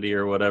Christianity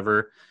or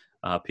whatever,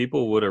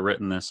 people would have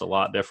written this a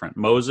lot different.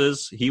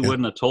 Moses, he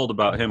wouldn't have told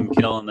about him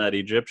killing that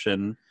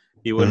Egyptian.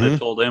 He wouldn't have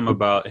told him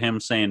about him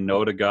saying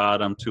no to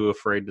God. I'm too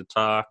afraid to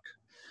talk,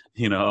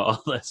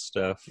 all that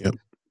stuff. Yep.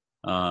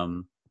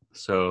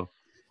 So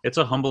it's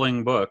a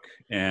humbling book,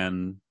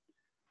 and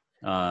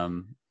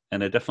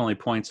it definitely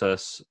points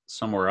us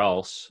somewhere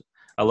else.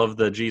 I love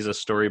the Jesus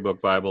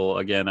Storybook Bible.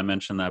 Again, I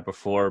mentioned that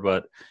before,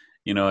 but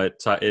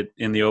it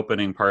in the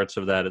opening parts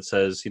of that, it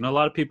says, a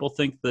lot of people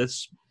think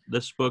this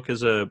book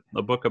is a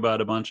book about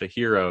a bunch of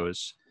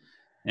heroes,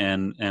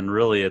 and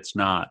really it's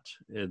not.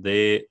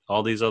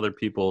 All these other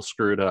people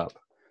screwed up,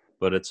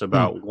 but it's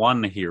about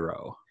one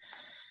hero,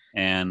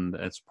 and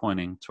it's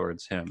pointing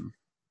towards him.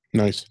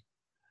 Nice.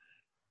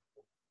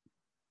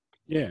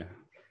 Yeah.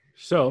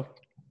 So,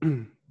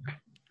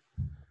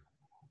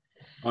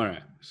 all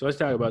right. So let's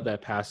talk about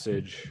that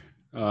passage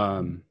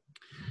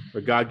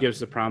where God gives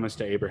the promise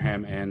to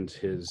Abraham and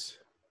his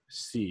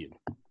seed.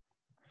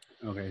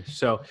 Okay.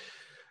 So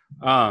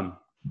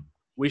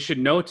we should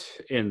note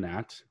in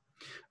that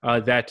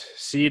that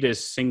seed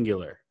is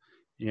singular.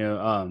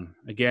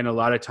 Again, a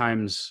lot of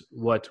times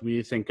what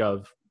we think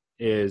of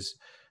is,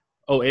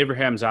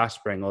 Abraham's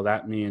offspring. Well,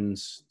 that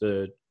means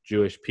the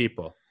Jewish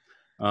people.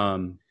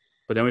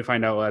 But then we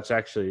find out, well, that's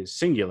actually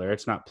singular.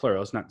 It's not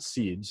plural. It's not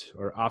seeds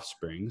or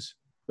offsprings,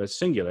 but it's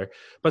singular.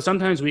 But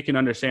sometimes we can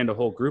understand a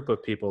whole group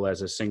of people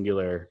as a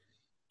singular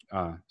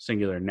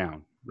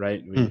noun,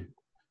 right?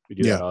 We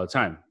do that all the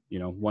time.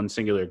 One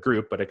singular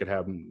group, but it could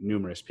have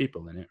numerous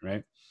people in it,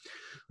 right?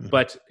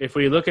 But if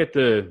we look at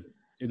the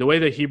way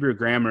the Hebrew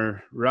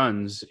grammar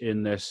runs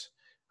in this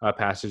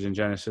passage in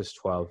Genesis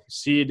 12,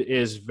 seed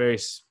is very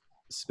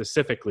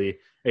specifically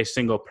a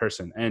single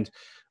person. And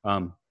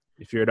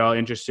if you're at all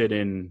interested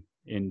in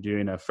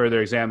doing a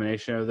further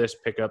examination of this,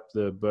 pick up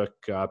the book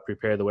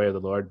Prepare the Way of the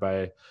Lord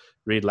by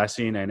Reed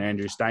Lessing and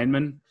Andrew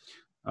Steinman.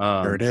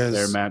 There it is.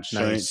 They're Matt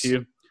showing Nice. it to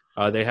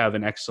you. They have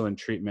an excellent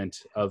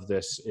treatment of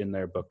this in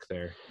their book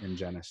there in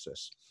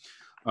Genesis.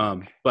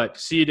 But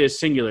seed is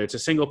singular. It's a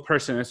single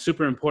person. It's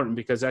super important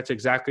because that's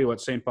exactly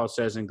what St. Paul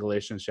says in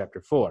Galatians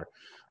chapter 4,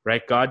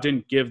 right? God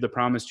didn't give the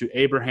promise to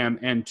Abraham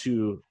and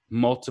to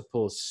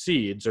multiple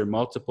seeds or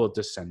multiple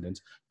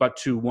descendants, but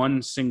to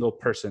one single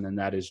person, and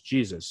that is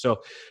Jesus.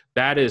 So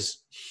that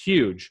is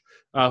huge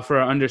for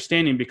our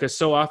understanding, because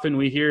so often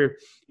we hear,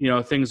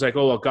 things like,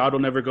 oh, well, God will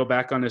never go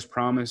back on his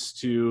promise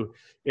to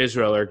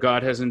Israel, or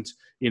God hasn't,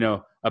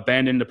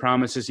 abandoned the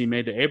promises he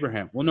made to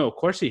Abraham. Well, no, of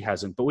course he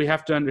hasn't, but we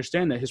have to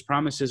understand that his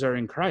promises are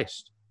in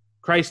Christ.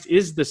 Christ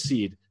is the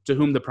seed to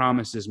whom the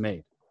promise is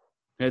made.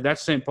 Okay,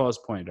 that's St. Paul's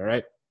point, all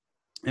right?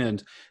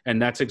 And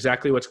that's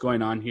exactly what's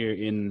going on here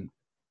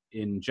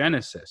in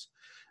Genesis,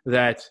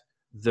 that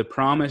the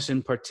promise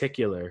in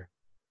particular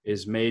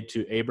is made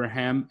to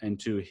Abraham and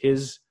to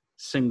his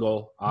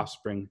single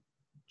offspring,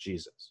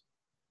 Jesus.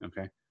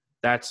 Okay,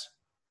 that's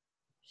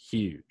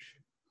huge,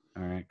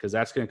 all right, because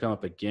that's going to come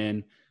up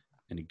again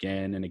and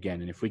again and again.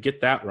 And if we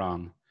get that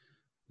wrong,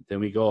 then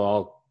we go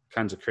all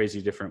kinds of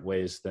crazy different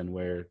ways than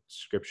where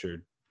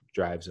Scripture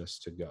drives us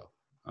to go.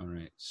 All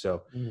right,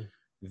 so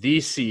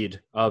the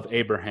seed of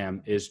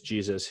Abraham is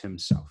Jesus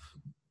himself.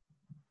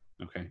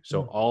 Okay,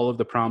 so all of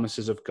the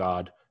promises of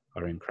God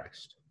are in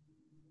Christ.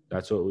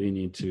 That's what we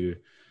need to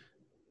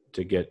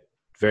get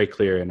very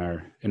clear in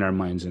our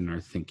minds and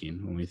our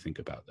thinking when we think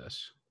about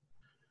this.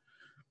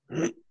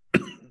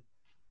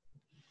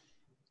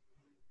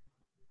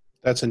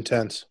 That's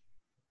intense.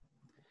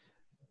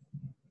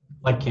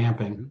 Like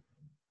camping.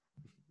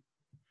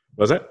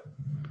 Was it?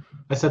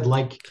 I said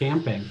like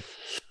camping.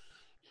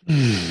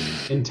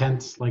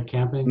 Intense, like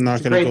camping. I'm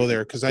not going to go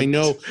there because I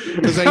know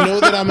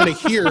that I'm going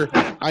to hear.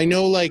 I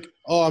know, like,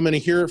 oh, I'm going to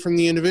hear it from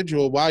the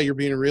individual. Wow, you're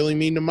being really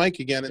mean to Mike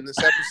again in this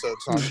episode.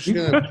 So I'm just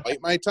going to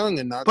bite my tongue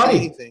and not say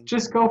anything.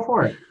 Just go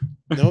for it.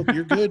 Nope,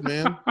 you're good,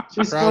 man.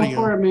 Just Proud go of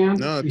for you. it, man.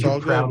 No, it's You're all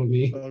proud good. of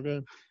me. It's all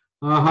good.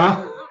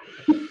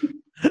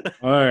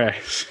 All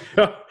right.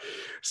 So,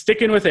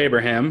 sticking with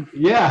Abraham.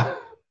 Yeah.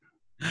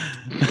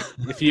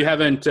 If you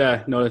haven't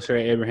noticed,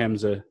 right,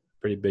 Abraham's a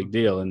pretty big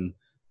deal in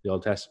the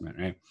Old Testament,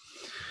 right?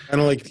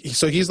 Kind of like,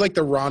 so he's like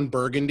the Ron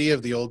Burgundy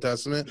of the Old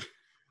Testament.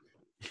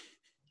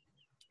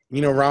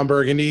 Ron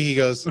Burgundy, he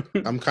goes,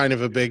 I'm kind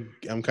of a big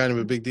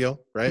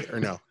deal, right? Or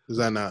no? Is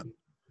that not?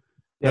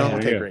 No? Yeah,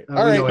 Okay, yeah. great. I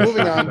All right, know what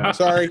moving you're on. talking about.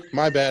 Sorry,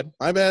 my bad.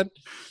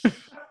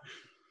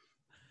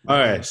 All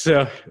right,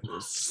 so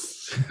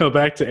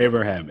back to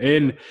Abraham.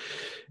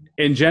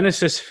 In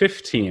Genesis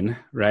 15,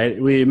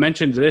 right, we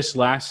mentioned this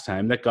last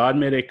time, that God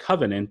made a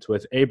covenant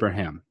with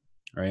Abraham,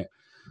 right,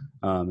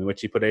 in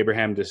which he put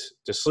Abraham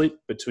to sleep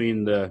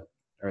and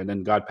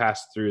then God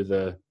passed through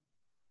the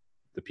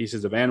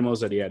pieces of animals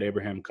that he had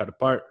Abraham cut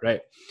apart,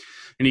 right,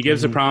 and he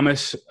gives a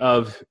promise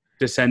of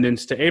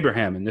descendants to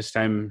Abraham, and this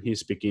time he's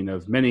speaking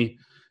of many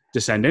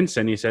descendants,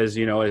 and he says,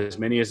 as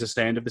many as the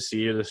sand of the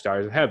sea or the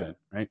stars of heaven,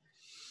 right?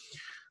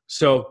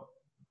 So,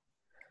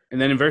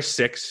 and then in verse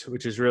 6,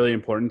 which is really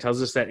important,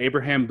 tells us that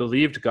Abraham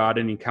believed God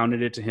and he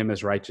counted it to him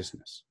as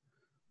righteousness.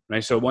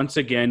 Right? So once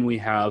again, we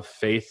have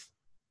faith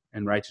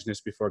and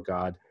righteousness before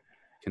God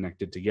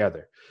connected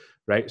together.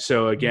 Right?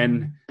 So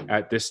again,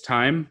 at this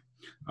time,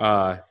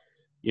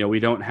 we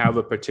don't have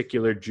a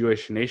particular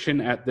Jewish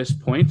nation at this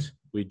point.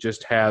 We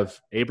just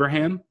have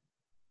Abraham,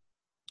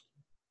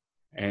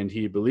 and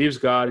he believes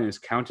God and is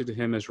counted to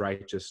him as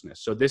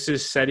righteousness. So this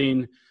is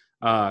setting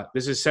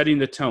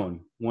the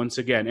tone once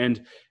again.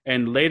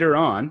 And later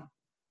on,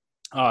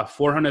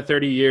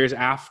 430 years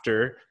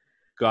after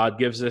God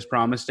gives this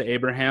promise to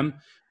Abraham,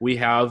 we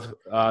have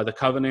the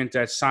covenant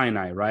at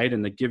Sinai, right?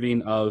 And the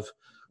giving of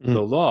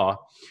the law.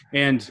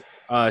 And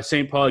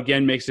St. Paul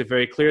again makes it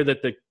very clear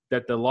that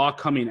the law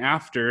coming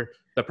after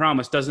the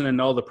promise doesn't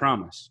annul the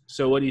promise.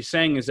 So what he's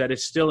saying is that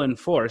it's still in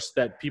force,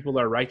 that people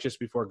are righteous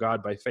before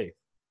God by faith.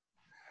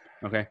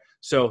 Okay?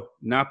 So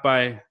not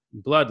by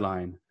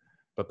bloodline,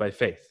 but by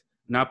faith.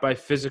 Not by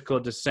physical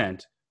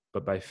descent,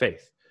 but by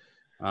faith.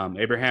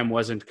 Abraham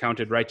wasn't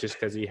counted righteous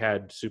because he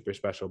had super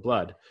special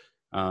blood.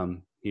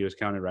 He was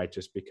counted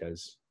righteous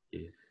because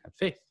he had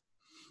faith.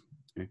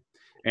 Okay?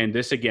 And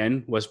this,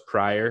 again, was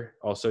prior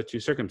also to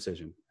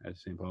circumcision,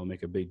 as St. Paul will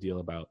make a big deal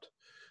about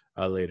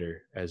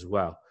later as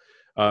well.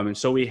 And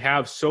so we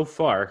have so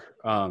far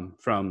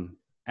from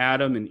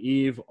Adam and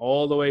Eve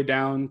all the way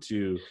down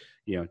to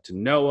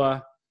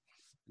Noah,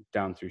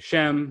 down through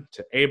Shem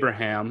to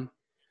Abraham,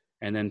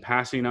 and then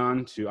passing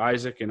on to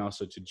Isaac and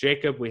also to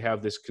Jacob, we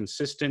have this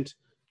consistent,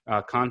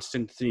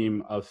 constant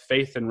theme of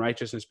faith and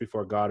righteousness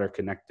before God are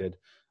connected.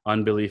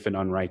 Unbelief and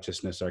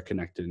unrighteousness are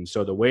connected. And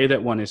so the way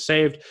that one is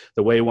saved,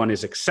 the way one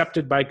is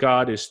accepted by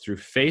God is through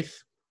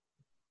faith.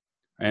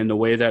 And the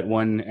way that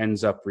one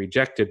ends up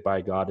rejected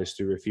by God is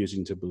through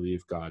refusing to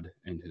believe God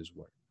and his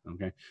word.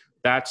 Okay.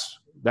 That's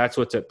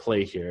what's at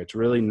play here. It's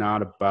really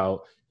not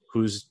about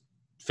who's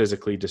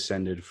physically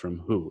descended from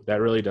who.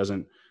 That really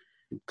doesn't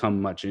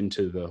come much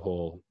into the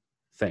whole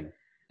thing.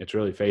 It's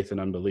really faith and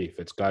unbelief.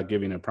 It's God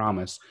giving a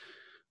promise.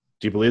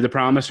 Do you believe the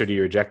promise or do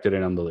you reject it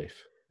in unbelief?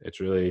 It's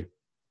really,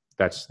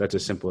 that's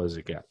as simple as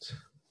it gets.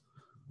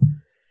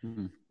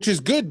 Which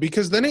is good,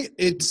 because then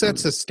it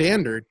sets a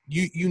standard.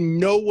 You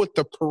know what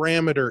the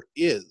parameter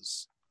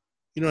is.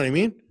 You know what I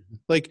mean?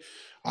 Like,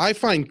 I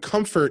find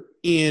comfort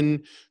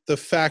in the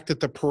fact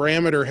that the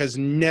parameter has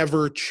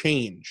never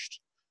changed,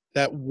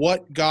 that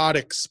what God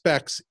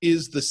expects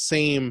is the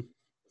same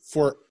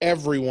for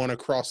everyone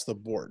across the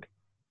board,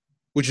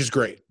 which is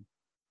great.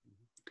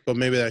 But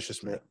maybe that's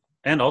just me.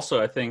 And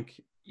also, I think,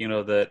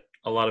 that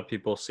a lot of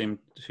people seem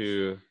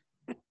to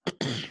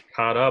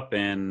caught up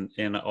in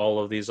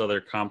all of these other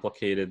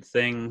complicated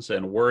things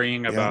and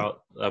worrying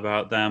about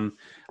them.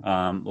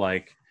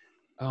 Like,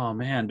 oh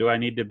man, do I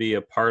need to be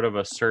a part of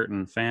a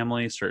certain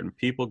family, certain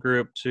people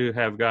group to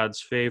have God's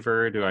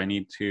favor? Do I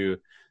need to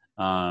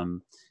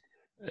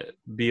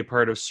be a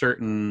part of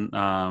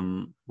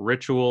certain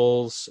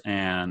rituals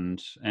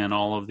and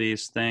all of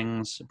these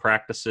things,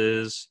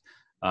 practices?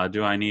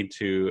 Do I need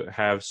to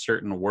have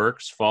certain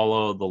works,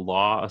 follow the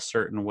law a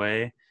certain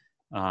way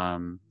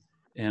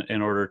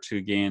in order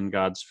to gain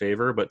God's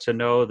favor? But to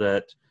know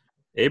that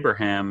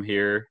Abraham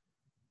here,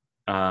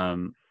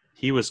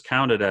 he was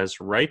counted as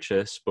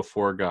righteous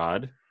before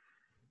God,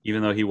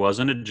 even though he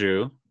wasn't a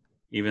Jew,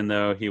 even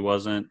though he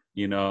wasn't,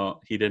 he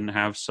didn't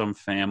have some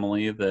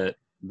family that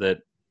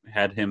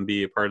had him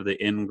be a part of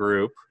the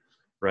in-group,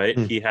 right?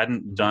 He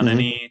hadn't done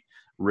any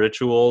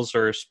rituals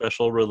or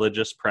special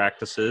religious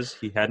practices.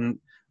 He hadn't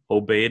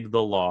obeyed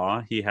the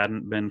law. He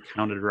hadn't been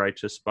counted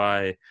righteous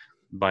by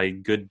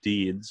good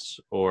deeds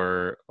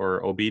or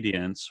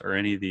obedience or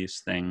any of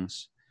these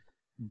things.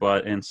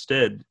 But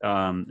instead,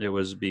 it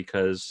was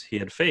because he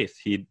had faith.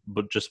 He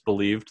just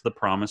believed the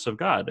promise of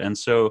God. And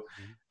so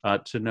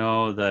to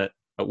know that,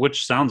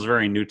 which sounds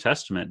very New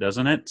Testament,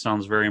 doesn't it?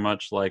 Sounds very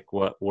much like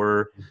what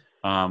we're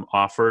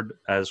offered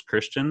as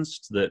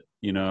Christians, that,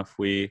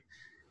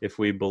 if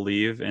we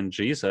believe in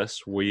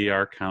Jesus, we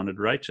are counted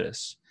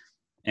righteous.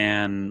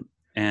 And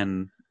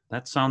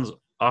that sounds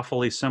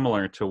awfully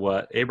similar to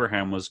what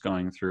Abraham was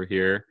going through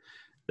here,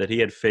 that he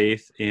had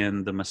faith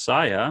in the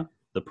Messiah,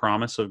 the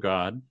promise of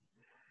God,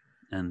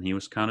 and he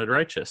was counted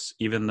righteous,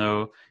 even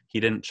though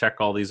he didn't check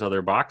all these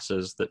other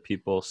boxes that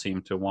people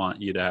seem to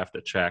want you to have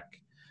to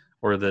check,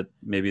 or that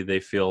maybe they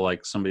feel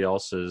like somebody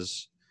else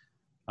is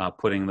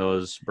putting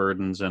those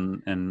burdens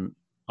and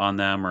on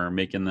them, or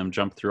making them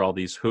jump through all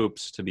these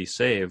hoops to be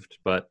saved.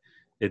 But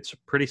it's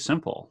pretty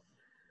simple.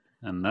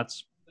 And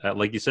that's,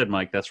 like you said,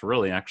 Mike, that's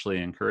really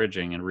actually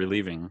encouraging and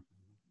relieving.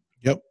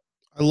 Yep.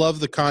 I love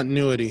the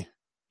continuity.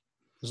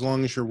 As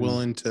long as you're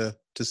willing to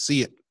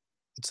see it,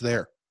 it's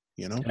there,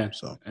 Yeah.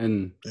 So,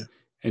 and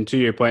to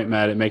your point,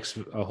 Matt, it makes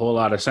a whole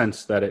lot of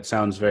sense that it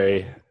sounds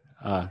very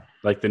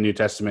like the New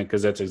Testament,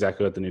 because that's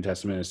exactly what the New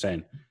Testament is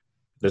saying.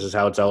 This is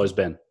how it's always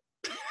been.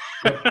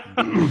 But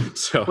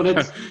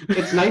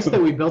it's nice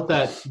that we built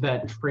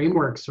that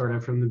framework sort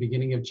of from the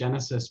beginning of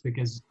Genesis,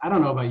 because I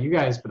don't know about you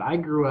guys, but I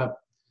grew up,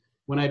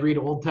 when I'd read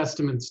Old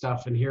Testament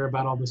stuff and hear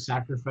about all the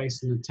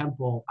sacrifice in the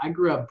temple, I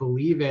grew up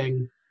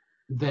believing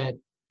that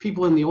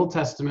people in the Old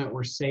Testament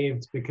were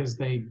saved because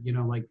they,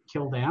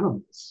 killed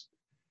animals.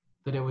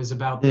 That it was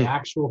about the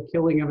actual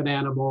killing of an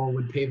animal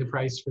would pay the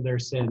price for their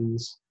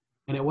sins.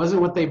 And it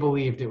wasn't what they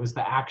believed, it was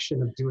the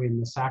action of doing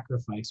the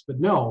sacrifice. But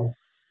no,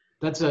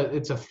 it's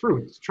a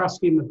fruit. It's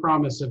trusting the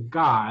promise of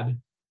God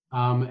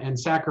and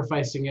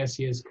sacrificing as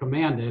he has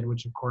commanded,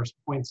 which of course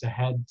points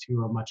ahead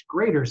to a much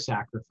greater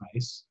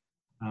sacrifice,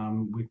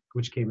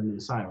 which came in the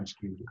Messiah, which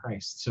came in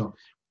Christ. So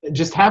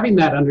just having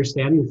that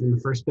understanding from the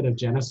first bit of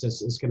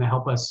Genesis is going to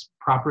help us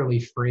properly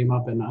frame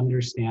up and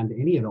understand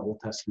any of the Old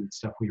Testament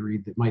stuff we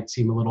read that might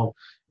seem a little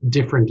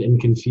different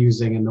and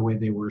confusing in the way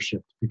they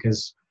worshiped,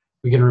 because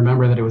we can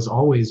remember that it was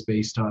always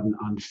based on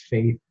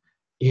faith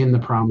in the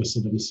promise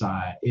of the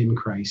Messiah, in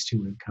Christ,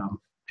 who would come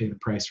pay the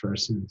price for our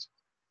sins.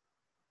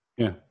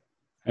 Yeah,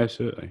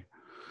 absolutely.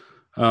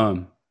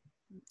 And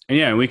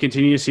we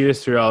continue to see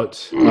this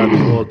throughout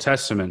the Old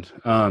Testament.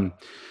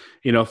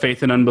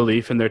 Faith and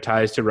unbelief and their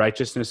ties to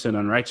righteousness and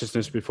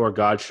unrighteousness before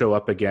God show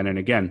up again and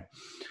again.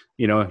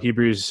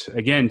 Hebrews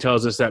again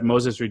tells us that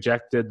Moses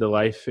rejected the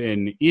life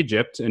in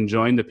Egypt and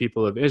joined the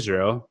people of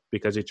Israel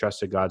because he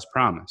trusted God's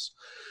promise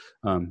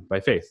by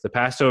faith. The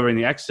Passover in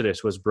the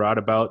Exodus was brought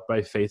about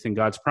by faith in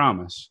God's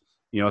promise.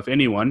 If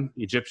anyone,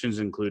 Egyptians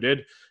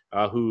included,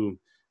 who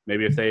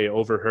maybe if they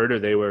overheard or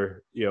they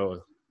were,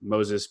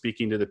 Moses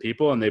speaking to the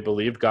people, and they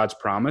believed God's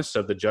promise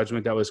of the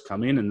judgment that was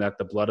coming and that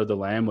the blood of the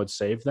lamb would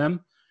save them,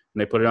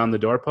 and they put it on the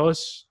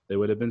doorposts, they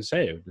would have been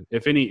saved.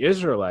 If any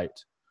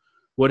Israelite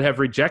would have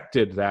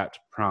rejected that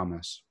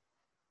promise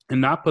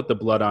and not put the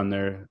blood on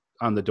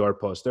the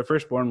doorpost, their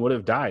firstborn would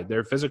have died.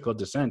 Their physical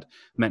descent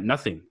meant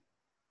nothing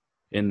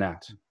in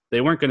that.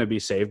 They weren't going to be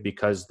saved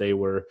because they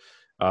were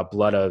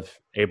blood of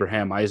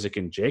Abraham, Isaac,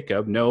 and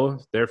Jacob. No,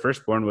 their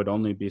firstborn would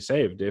only be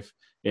saved if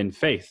in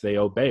faith they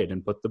obeyed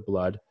and put the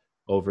blood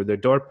over their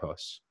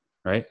doorposts,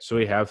 right? So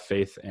we have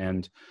faith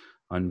and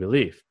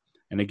unbelief.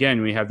 And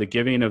again, we have the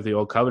giving of the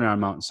old covenant on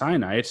Mount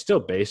Sinai. It's still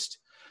based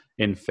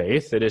in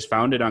faith. It is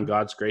founded on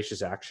God's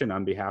gracious action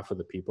on behalf of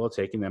the people,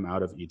 taking them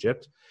out of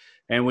Egypt.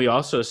 And we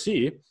also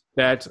see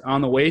that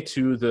on the way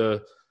to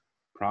the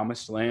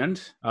promised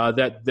land,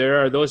 that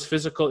there are those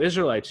physical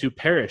Israelites who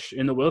perish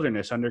in the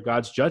wilderness under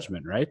God's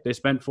judgment, right? They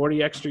spent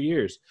 40 extra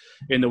years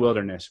in the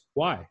wilderness.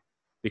 Why?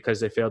 Because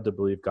they failed to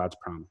believe God's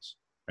promise,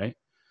 right?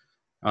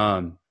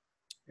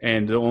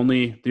 And the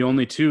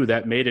only two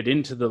that made it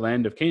into the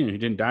land of Canaan who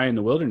didn't die in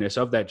the wilderness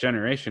of that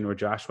generation were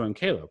Joshua and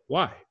Caleb.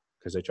 Why?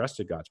 Because they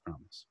trusted God's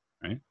promise,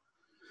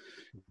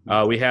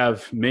 right? We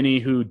have many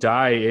who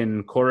die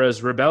in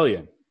Korah's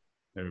rebellion,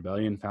 the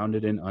rebellion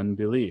founded in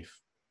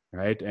unbelief,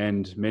 right?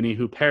 And many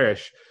who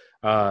perish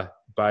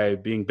by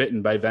being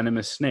bitten by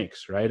venomous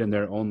snakes, right? And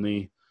the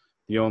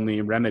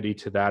only remedy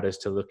to that is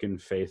to look in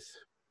faith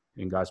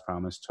in God's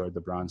promise toward the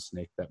bronze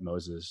snake that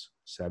Moses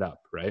set up,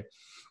 right?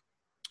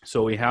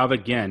 So we have,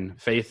 again,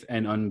 faith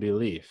and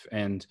unbelief.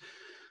 And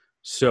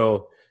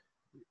so,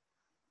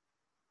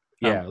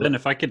 yeah. Then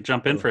if I could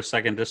jump in for a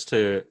second, just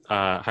to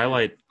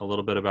highlight a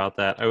little bit about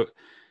that.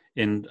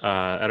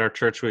 At our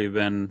church, we've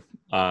been,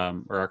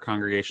 or our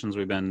congregations,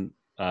 we've been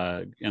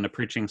in a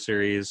preaching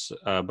series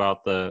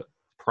about the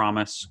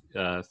promise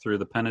through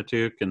the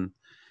Pentateuch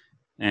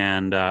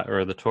and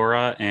or the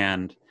Torah.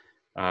 And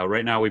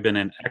right now we've been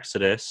in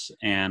Exodus,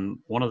 and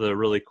one of the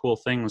really cool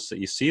things that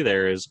you see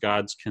there is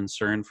God's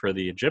concern for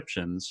the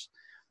Egyptians.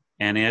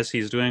 And as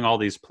he's doing all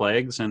these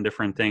plagues and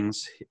different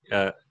things,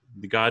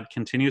 God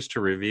continues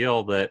to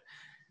reveal that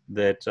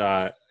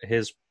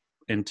his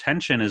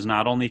intention is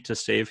not only to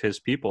save his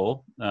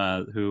people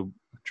who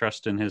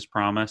trust in his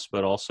promise,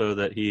 but also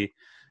that he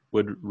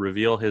would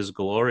reveal his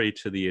glory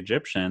to the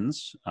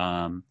Egyptians,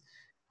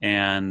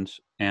 and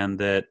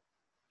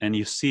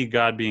you see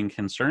God being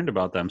concerned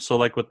about them. So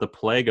like with the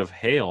plague of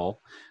hail,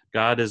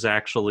 God is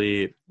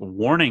actually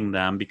warning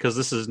them, because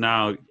this is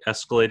now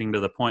escalating to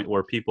the point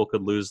where people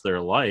could lose their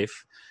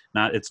life.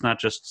 It's not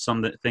just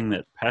something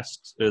that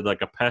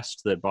like a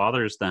pest that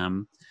bothers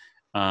them,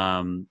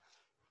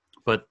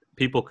 but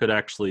people could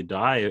actually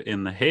die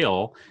in the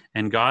hail.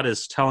 And God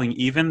is telling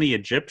even the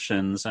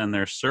Egyptians and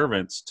their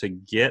servants to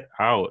get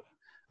out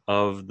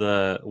of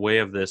the way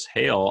of this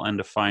hail and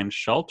to find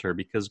shelter,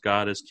 because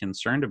God is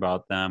concerned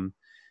about them.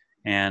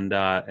 And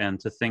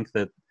to think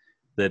that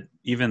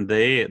even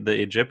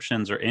the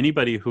Egyptians, or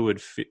anybody who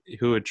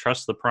would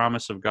trust the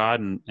promise of God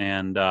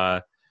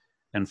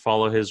and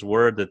follow his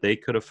word, that they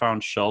could have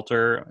found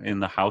shelter in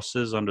the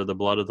houses under the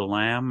blood of the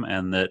Lamb,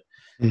 and that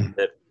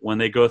when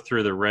they go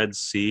through the Red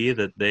Sea,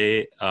 that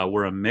they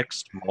were a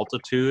mixed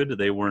multitude.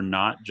 They were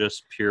not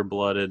just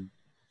pure-blooded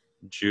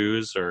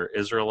Jews or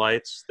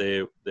Israelites.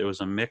 There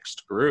was a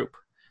mixed group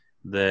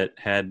that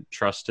had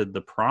trusted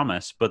the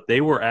promise, but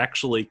they were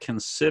actually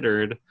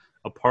considered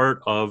a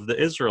part of the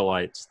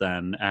Israelites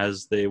then,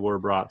 as they were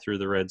brought through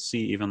the Red Sea,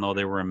 even though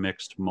they were a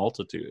mixed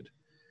multitude.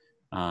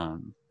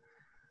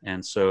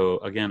 And so,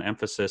 again,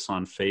 emphasis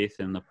on faith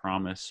in the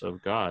promise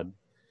of God,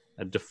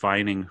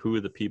 defining who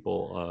the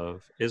people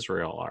of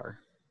Israel are.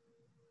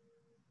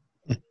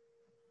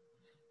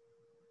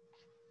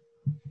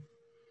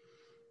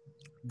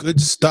 Good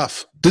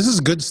stuff. This is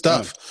good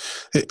stuff.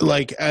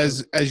 Like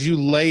as you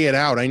lay it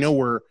out, I know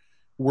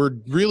we're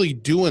really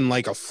doing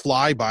like a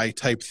flyby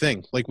type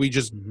thing. Like we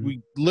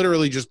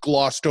literally just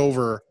glossed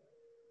over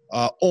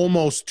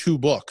almost 2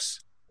 books.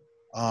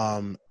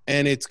 And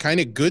it's kind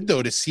of good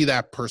though to see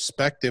that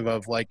perspective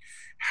of like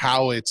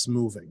how it's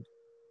moving,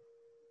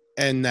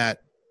 and that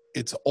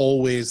it's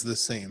always the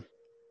same,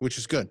 which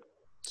is good.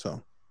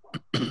 So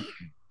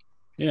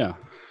yeah.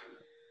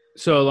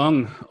 So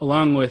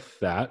along with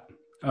that,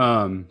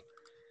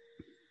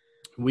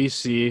 we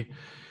see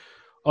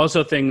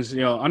also things,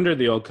 under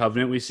the old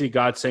covenant, we see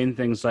God saying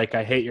things like,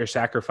 I hate your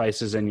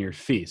sacrifices and your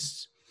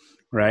feasts,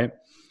 right?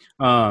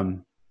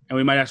 And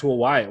we might ask, well,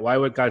 why? Why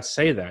would God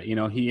say that?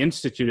 He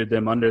instituted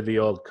them under the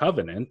old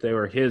covenant. They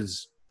were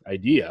his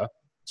idea.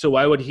 So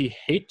why would he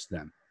hate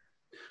them?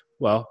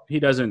 Well, he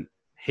doesn't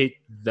hate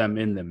them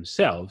in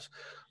themselves,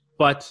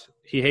 but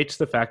he hates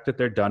the fact that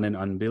they're done in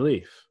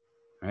unbelief,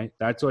 right?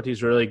 That's what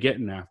he's really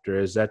getting after,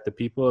 is that the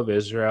people of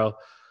Israel,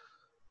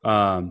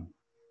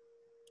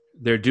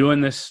 they're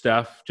doing this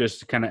stuff,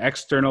 just kind of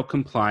external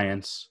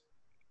compliance,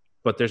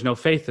 but there's no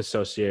faith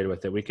associated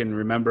with it. We can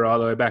remember all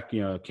the way back,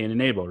 Cain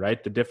and Abel,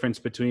 right? The difference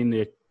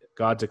between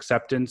God's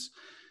acceptance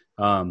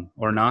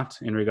or not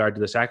in regard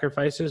to the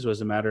sacrifices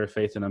was a matter of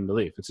faith and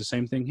unbelief. It's the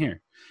same thing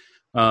here.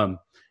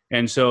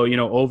 And so,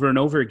 over and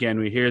over again,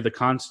 we hear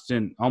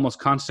the almost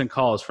constant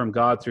calls from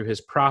God through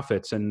his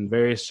prophets and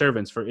various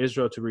servants for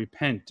Israel to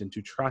repent and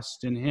to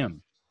trust in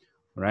him,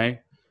 right?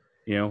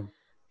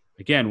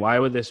 Again, why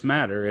would this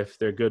matter if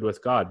they're good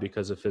with God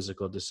because of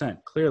physical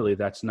descent? Clearly,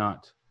 that's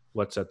not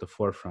what's at the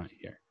forefront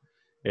here.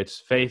 It's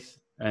faith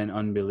and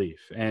unbelief.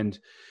 And,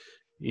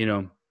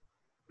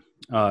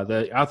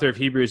 the author of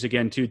Hebrews,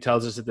 again, too,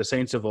 tells us that the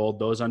saints of old,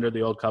 those under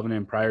the old covenant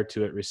and prior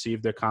to it,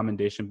 received their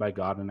commendation by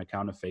God on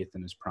account of faith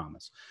in his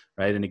promise,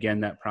 right? And again,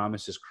 that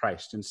promise is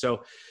Christ. And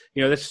so,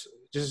 this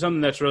is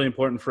something that's really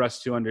important for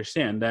us to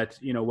understand, that,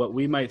 what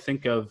we might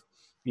think of,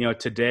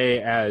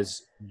 today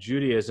as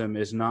Judaism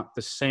is not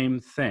the same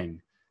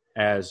thing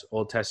as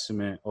Old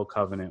Testament, Old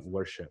Covenant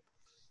worship,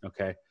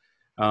 okay?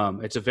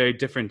 It's a very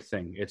different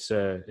thing. It's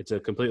a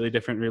completely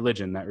different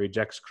religion that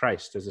rejects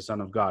Christ as the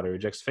Son of God, or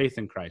rejects faith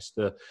in Christ.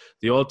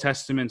 The Old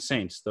Testament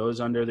saints,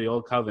 those under the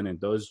Old Covenant,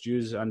 those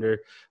Jews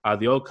under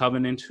the Old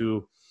Covenant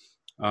who,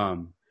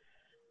 when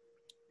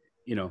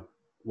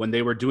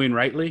they were doing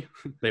rightly,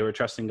 they were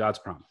trusting God's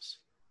promise.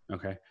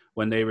 Okay,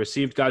 when they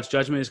received God's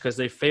judgment is because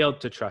they failed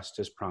to trust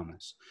his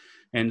promise.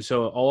 And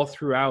so all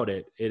throughout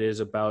it is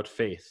about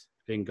faith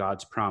in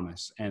God's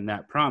promise, and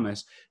that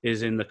promise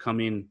is in the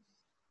coming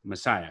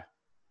Messiah,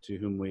 to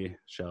whom we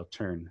shall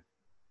turn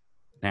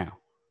now.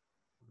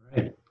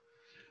 Right.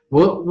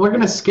 Well, we're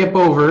going to skip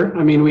over.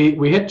 I mean,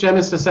 we hit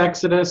Genesis,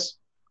 Exodus.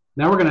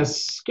 Now we're going to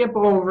skip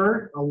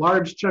over a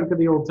large chunk of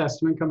the Old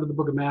Testament, come to the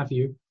book of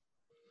Matthew.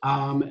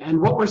 And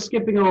what we're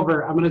skipping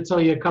over, I'm going to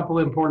tell you a couple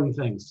of important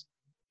things.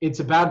 It's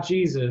about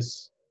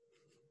Jesus,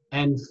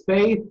 and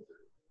faith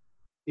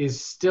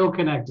is still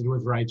connected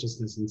with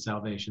righteousness and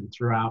salvation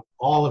throughout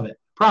all of it.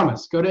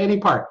 Promise. Go to any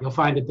part. You'll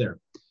find it there.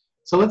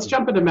 So let's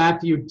jump into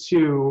Matthew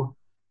 2,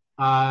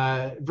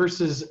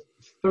 verses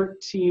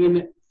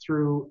 13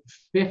 through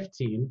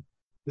 15.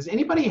 Does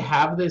anybody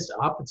have this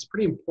up? It's a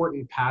pretty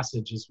important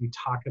passage as we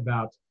talk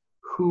about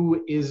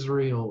who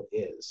Israel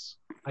is.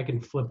 I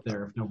can flip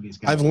there if nobody's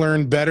got it. I've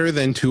learned better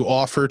than to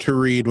offer to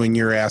read when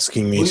you're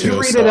asking me to. Will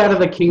you read it out of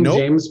the King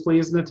James,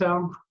 please,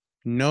 Natal?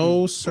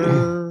 No,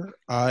 sir,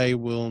 I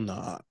will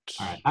not.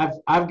 All right,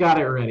 I've got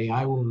it ready.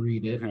 I will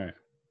read it. All right.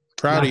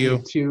 Proud of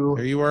you. 2,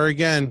 Here you are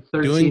again.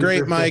 Doing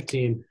great, Mike.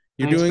 15.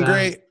 You're Thanks, doing man.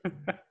 great.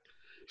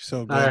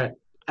 So good. All right.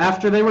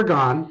 After they were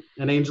gone,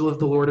 an angel of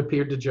the Lord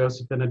appeared to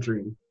Joseph in a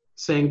dream,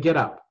 saying, "Get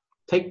up,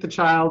 take the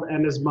child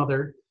and his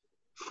mother,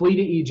 flee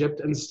to Egypt,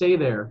 and stay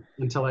there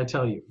until I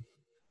tell you.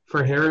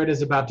 For Herod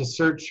is about to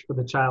search for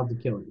the child to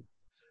kill him."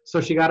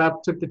 So she got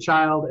up, took the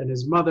child and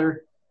his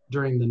mother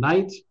during the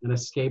night, and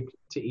escaped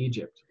to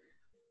Egypt.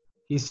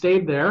 He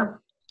stayed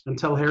there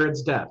until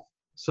Herod's death,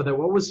 so that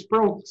what was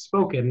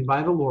spoken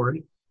by the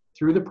Lord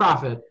through the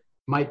prophet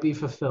might be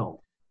fulfilled.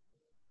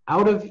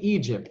 "Out of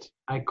Egypt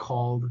I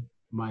called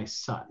my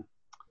son."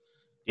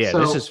 Yeah, So-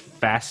 this is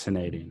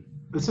fascinating.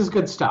 This is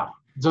good stuff.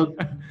 So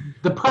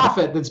the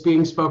prophet that's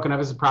being spoken of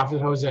is the prophet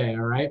Hosea,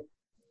 all right?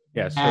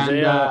 Yes, And,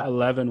 Hosea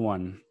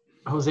 11:1.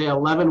 Hosea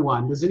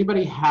 11:1. Does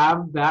anybody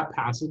have that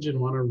passage and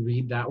want to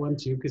read that one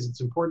too? Because it's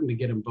important to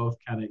get them both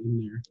kind of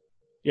in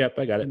Yep,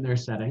 I got it. their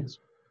settings.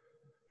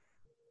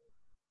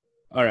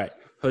 All right.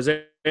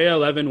 Hosea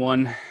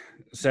 11:1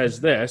 says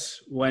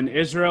this: "When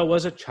Israel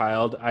was a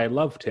child, I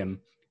loved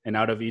him, and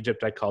out of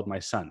Egypt I called my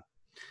son."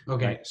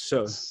 Okay. Right,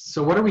 so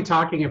So what are we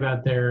talking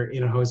about there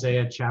in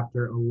Hosea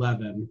chapter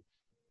 11?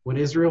 When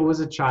Israel was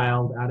a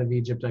child, out of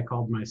Egypt I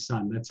called my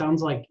son. That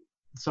sounds like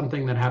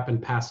something that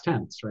happened past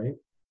tense, right?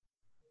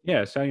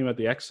 yeah, it's talking about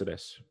the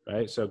Exodus,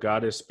 right? So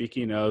God is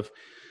speaking of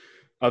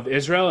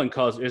Israel and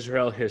calls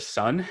Israel his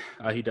son.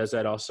 He does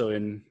that also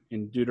in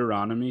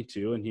Deuteronomy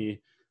too, and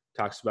he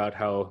talks about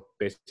how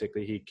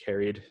basically he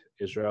carried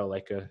Israel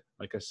like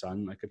a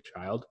son, like a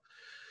child.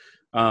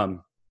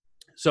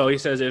 So he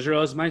says,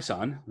 Israel is my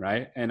son,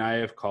 right? And I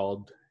have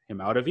called him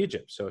out of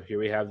Egypt. So here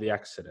we have the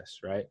Exodus,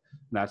 right?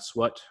 And that's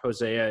what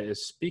Hosea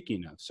is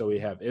speaking of. So we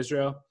have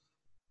Israel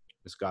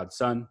as God's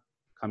son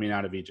coming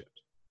out of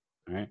Egypt,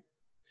 right?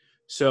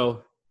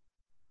 So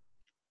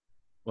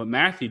what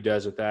Matthew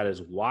does with that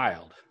is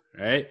wild,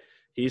 right?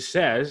 He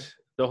says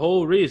the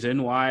whole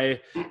reason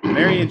why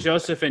Mary and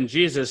Joseph and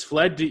Jesus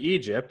fled to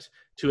Egypt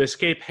to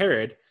escape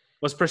Herod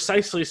was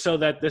precisely so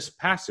that this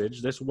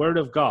passage, this word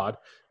of God,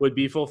 would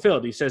be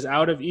fulfilled. He says,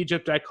 "Out of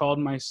Egypt I called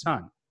my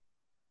son."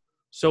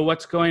 So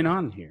what's going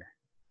on here?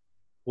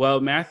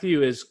 Well,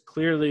 Matthew is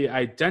clearly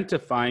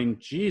identifying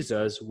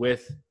Jesus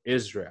with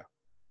Israel,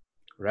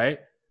 right?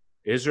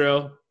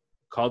 Israel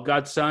called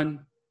God's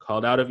son,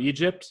 called out of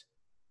Egypt.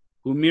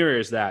 Who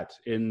mirrors that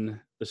in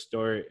the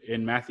story,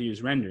 in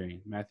Matthew's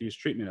rendering, Matthew's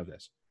treatment of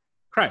this?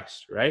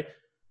 Christ, right?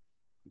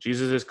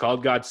 Jesus is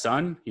called God's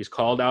son. He's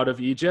called out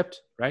of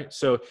Egypt, right?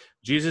 So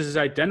Jesus is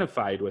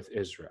identified with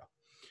Israel.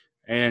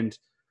 And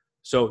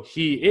so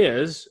he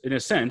is, in a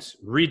sense,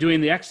 redoing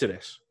the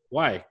Exodus.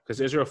 Why? Because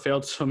Israel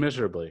failed so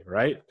miserably,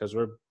 right? Because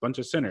we're a bunch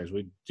of sinners.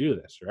 We do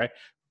this, right?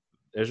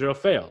 Israel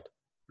failed,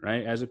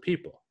 right? As a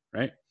people,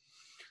 right?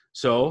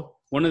 So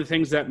one of the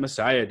things that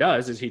Messiah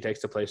does is he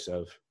takes the place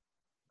of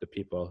the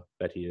people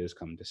that he has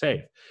come to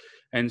save.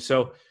 And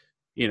so,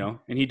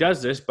 and he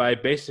does this by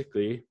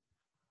basically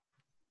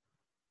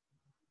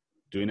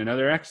doing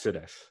another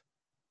Exodus,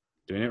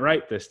 doing it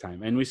right this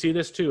time. And we see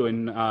this too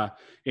in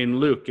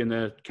Luke, in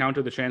the account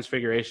of the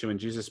Transfiguration, when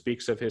Jesus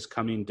speaks of his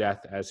coming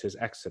death as his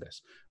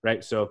Exodus,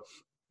 right? So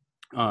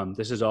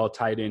this is all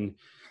tied in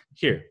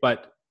here.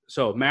 But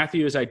so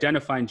Matthew is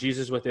identifying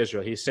Jesus with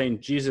Israel. He's saying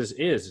Jesus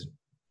is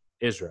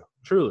Israel,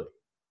 truly.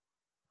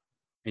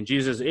 And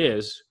Jesus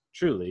is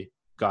truly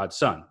God's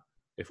son.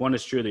 If one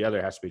is true, the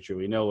other has to be true.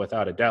 We know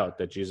without a doubt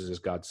that Jesus is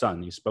God's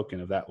son. He's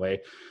spoken of that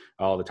way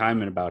all the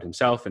time and about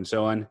himself and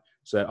so on.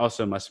 So that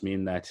also must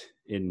mean that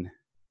in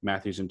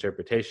Matthew's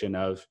interpretation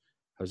of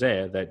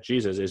Hosea, that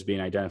Jesus is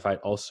being identified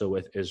also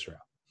with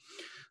Israel.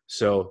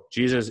 So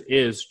Jesus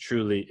is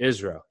truly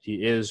Israel.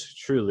 He is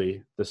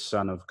truly the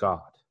Son of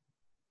God.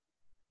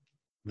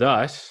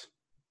 Thus,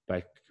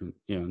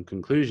 in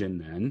conclusion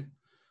then,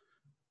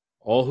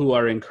 all who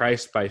are in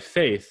Christ by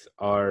faith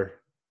are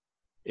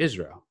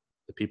Israel,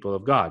 the people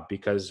of God,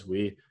 because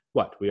we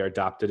are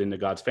adopted into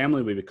God's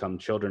family. We become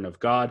children of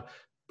God,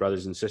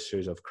 brothers and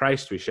sisters of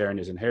Christ. We share in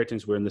his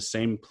inheritance. We're in the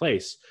same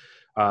place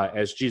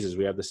as Jesus.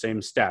 We have the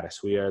same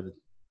status. We are the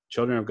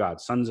children of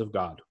God, sons of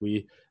God.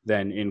 We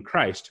then in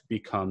Christ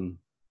become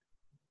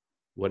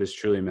what is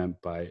truly meant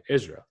by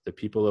Israel, the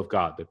people of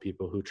God, the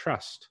people who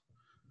trust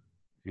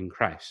in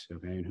Christ,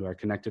 okay, and who are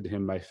connected to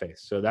him by faith.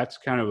 So that's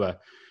kind of a,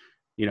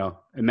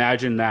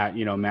 imagine that,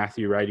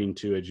 Matthew writing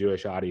to a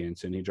Jewish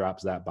audience and he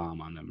drops that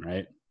bomb on them,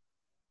 right?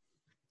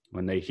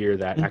 When they hear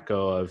that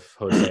echo of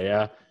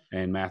Hosea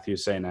and Matthew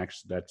saying,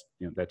 actually,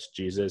 that's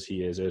Jesus.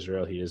 He is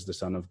Israel. He is the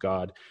Son of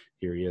God.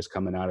 Here he is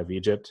coming out of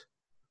Egypt.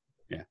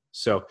 Yeah.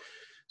 So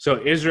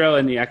Israel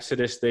in the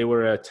Exodus, they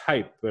were a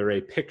type or a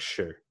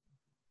picture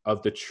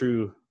of the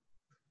true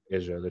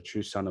Israel, the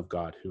true Son of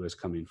God who is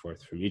coming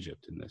forth from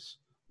Egypt in this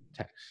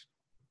text.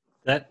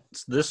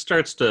 This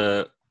starts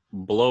to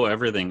blow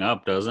everything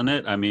up, doesn't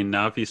it? I mean,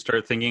 now if you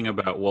start thinking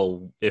about,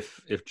 well,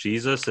 if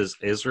Jesus is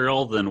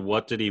Israel, then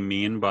what did he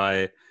mean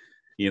by,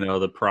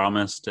 the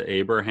promise to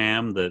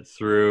Abraham that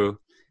through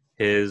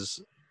his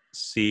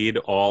seed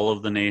all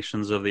of the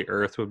nations of the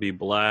earth would be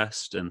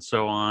blessed and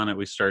so on? And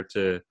we start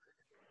to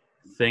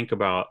think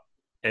about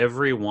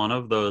every one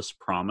of those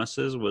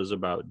promises was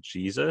about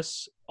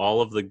Jesus.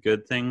 All of the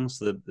good things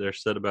that they're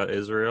said about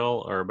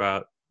Israel are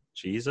about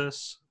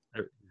Jesus.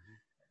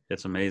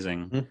 It's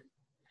amazing.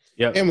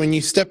 Yeah. And when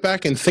you step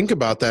back and think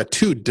about that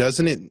too,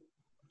 doesn't it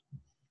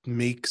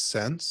make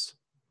sense?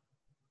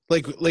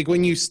 Like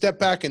when you step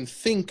back and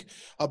think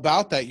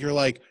about that, you're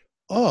like,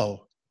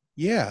 oh,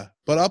 yeah.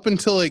 But up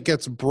until it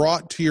gets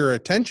brought to your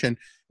attention,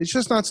 it's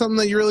just not something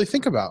that you really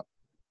think about.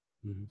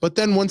 Mm-hmm. But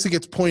then once it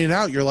gets pointed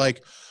out, you're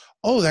like,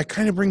 oh, that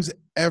kind of brings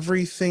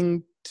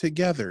everything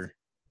together.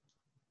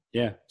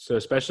 Yeah. So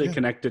especially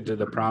connected to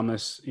the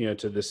promise,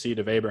 to the seed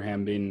of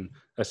Abraham being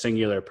a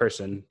singular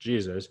person,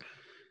 Jesus,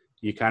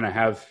 you kind of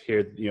have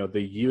here,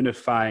 the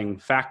unifying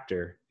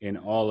factor in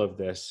all of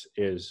this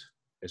is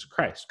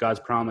Christ. God's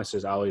promise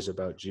is always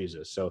about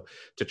Jesus. So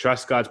to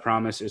trust God's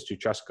promise is to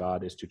trust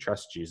God, is to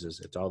trust Jesus.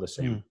 It's all the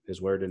same.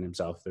 His word and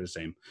himself, they're the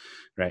same,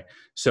 right?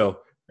 So,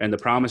 and the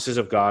promises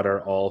of God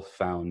are all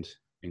found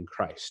in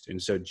Christ.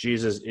 And so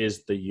Jesus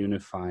is the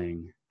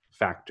unifying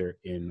factor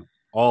in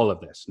all of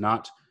this,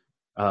 not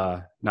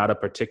a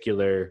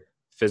particular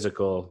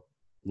physical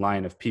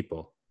line of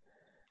people,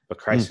 but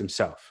Christ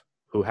himself,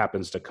 who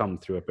happens to come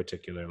through a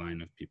particular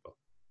line of people,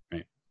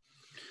 right?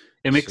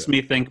 It makes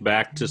me think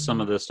back to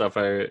some of the stuff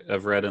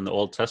I've read in the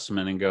Old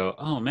Testament and go,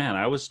 oh man,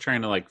 I was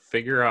trying to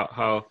figure out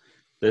how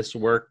this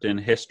worked in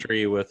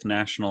history with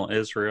national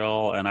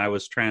Israel, and I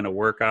was trying to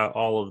work out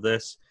all of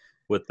this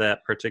with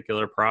that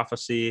particular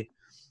prophecy.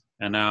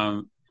 And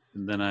now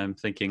then I'm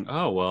thinking,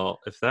 oh, well,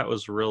 if that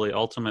was really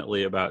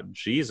ultimately about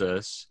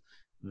Jesus,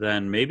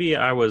 then maybe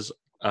I was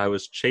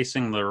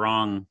chasing the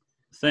wrong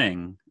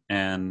thing,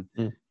 and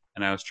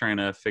I was trying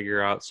to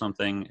figure out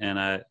something, and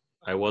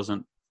I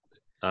wasn't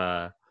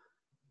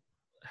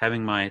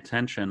having my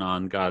attention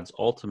on God's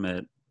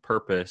ultimate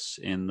purpose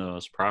in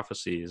those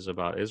prophecies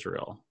about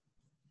Israel.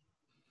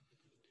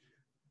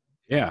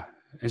 Yeah.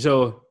 And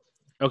so,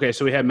 okay,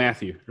 so we have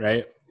Matthew,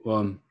 right?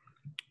 Well, do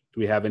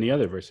we have any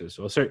other verses?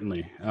 Well,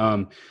 certainly.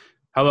 How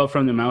about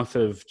from the mouth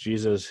of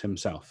Jesus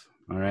himself?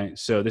 All right.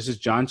 So this is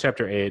John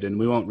chapter 8, and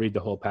we won't read the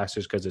whole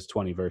passage because it's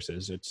 20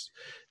 verses. It's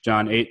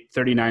John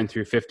 8:39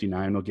 through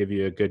 59. We'll give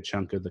you a good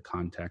chunk of the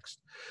context.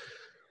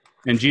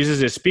 And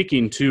Jesus is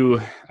speaking to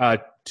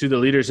the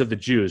leaders of the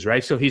Jews,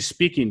 right? So he's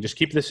speaking, just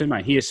keep this in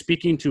mind. He is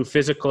speaking to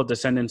physical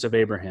descendants of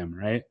Abraham,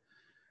 right?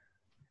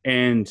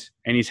 And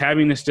he's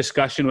having this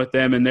discussion with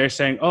them, and they're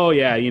saying, oh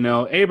yeah,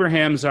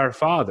 Abraham's our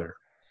father.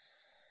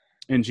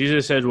 And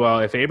Jesus said, well,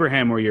 if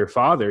Abraham were your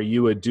father,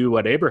 you would do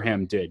what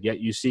Abraham did,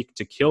 yet you seek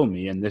to kill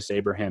me, and this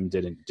Abraham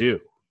didn't do,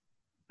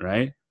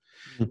 right?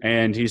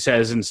 And he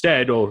says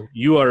instead, oh,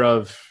 you are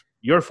of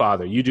your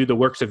father. You do the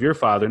works of your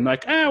father.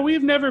 And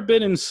we've never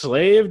been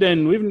enslaved,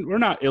 and we're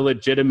not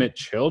illegitimate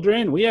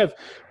children. We have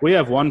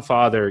one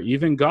father,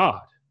 even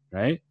God,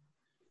 right?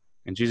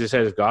 And Jesus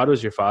says, if God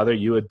was your father,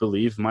 you would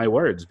believe my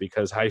words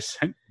because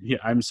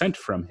I'm sent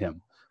from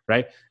him,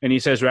 right? And he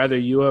says, rather,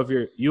 you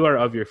are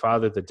of your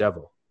father, the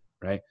devil,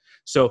 right?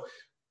 So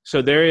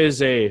there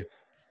is a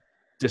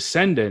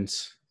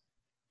descendants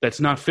that's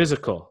not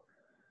physical,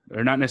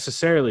 or not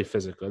necessarily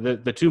physical.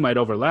 The two might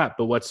overlap,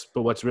 but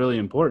what's really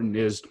important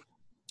is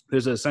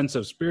there's a sense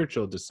of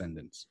spiritual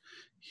descendants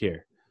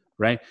here,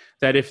 right?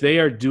 That if they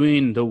are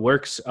doing the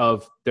works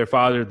of their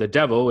father, the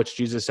devil, which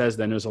Jesus says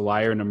then is a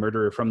liar and a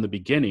murderer from the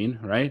beginning,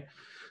 right?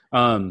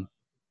 Then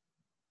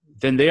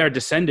they are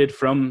descended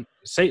from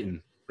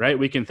Satan, right?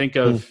 We can think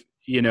of,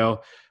 anyways,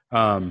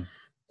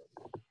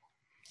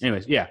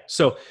 yeah.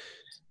 So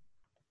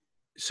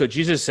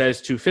Jesus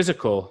says to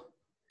physical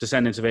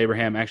descendants of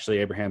Abraham, actually,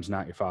 Abraham's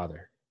not your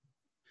father,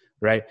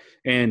 right?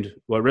 And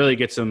what really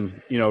gets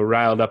them,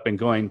 riled up and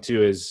going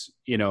too is,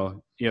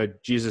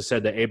 Jesus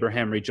said that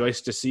Abraham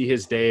rejoiced to see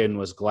his day and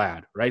was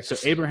glad, right? So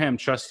Abraham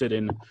trusted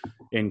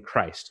in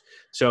Christ.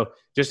 So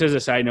just as a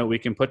side note, we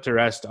can put to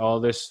rest all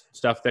this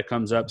stuff that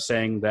comes up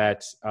saying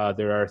that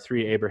there are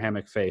three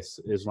Abrahamic faiths: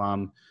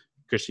 Islam,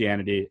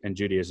 Christianity, and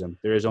Judaism.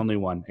 There is only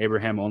one.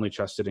 Abraham only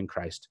trusted in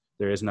Christ.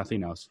 There is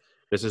nothing else.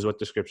 This is what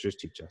the scriptures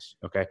teach us,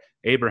 okay?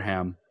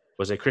 Abraham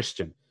was a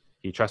Christian.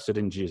 He trusted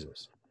in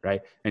Jesus,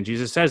 right? And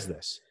Jesus says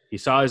this. He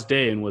saw his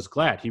day and was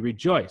glad. He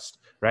rejoiced,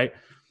 right?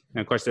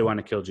 And of course, they want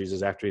to kill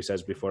Jesus after he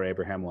says, before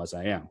Abraham was,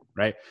 I am,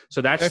 right?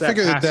 So that's that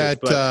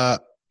passage.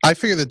 I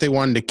figured that they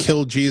wanted to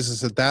kill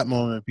Jesus at that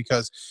moment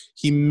because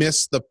he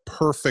missed the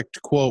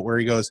perfect quote where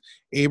he goes,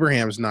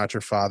 Abraham's not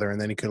your father.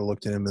 And then he could have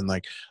looked at him and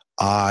like,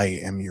 I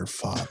am your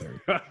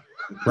father.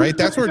 Right?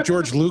 That's where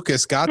George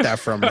Lucas got that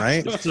from,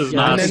 right? This is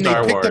not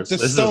Star Wars.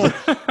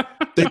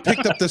 They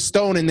picked up the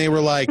stone and they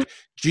were like,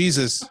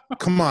 Jesus,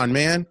 come on,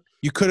 man.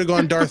 You could have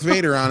gone Darth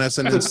Vader on us,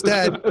 and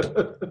instead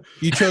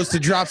you chose to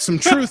drop some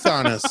truth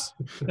on us.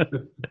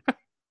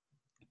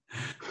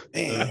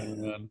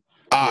 Man.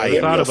 I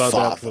thought about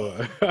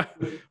father. That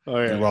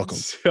before. You're welcome.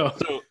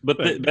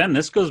 Ben,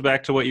 this goes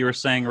back to what you were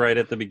saying right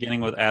at the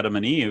beginning with Adam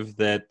and Eve,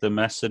 that the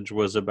message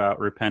was about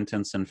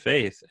repentance and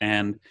faith,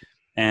 and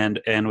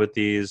with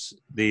these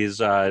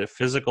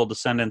physical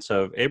descendants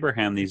of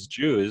Abraham, these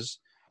Jews,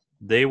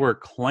 they were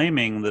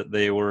claiming that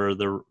they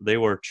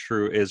were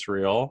true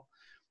Israel,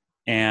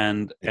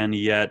 and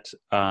yet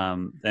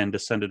and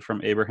descended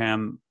from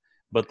Abraham,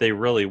 but they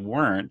really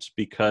weren't,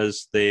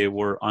 because they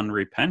were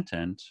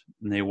unrepentant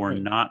and they were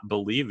not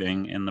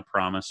believing in the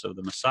promise of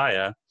the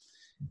Messiah,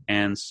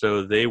 and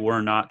so they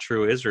were not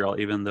true Israel,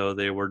 even though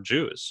they were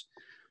Jews,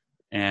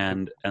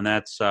 and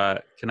that's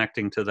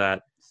connecting to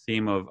that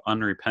theme of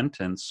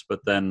unrepentance. But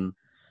then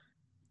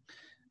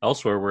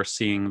elsewhere, we're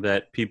seeing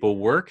that people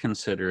were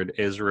considered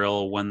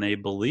Israel when they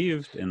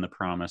believed in the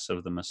promise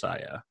of the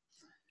Messiah.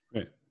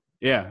 Right.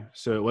 Yeah.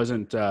 So it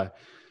wasn't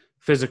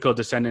physical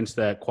descendants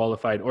that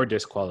qualified or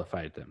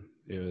disqualified them.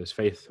 It was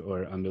faith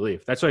or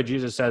unbelief. That's why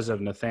Jesus says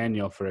of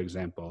Nathanael, for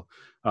example,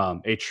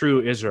 a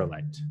true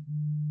Israelite,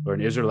 or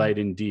an Israelite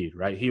indeed,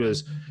 right? He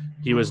was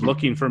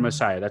looking for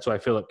Messiah. That's why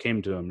Philip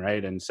came to him,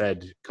 right, and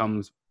said,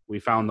 come, we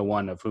found the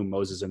one of whom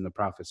Moses and the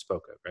prophets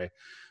spoke of, right?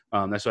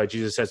 That's why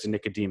Jesus says to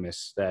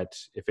Nicodemus that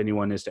if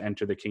anyone is to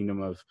enter the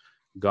kingdom of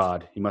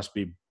God, he must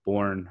be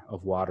born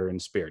of water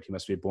and spirit. He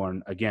must be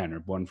born again, or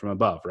born from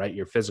above, right?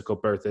 Your physical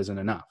birth isn't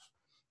enough,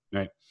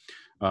 right?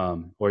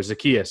 Or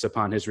Zacchaeus,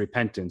 upon his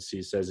repentance,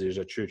 he says he's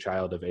a true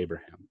child of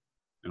Abraham,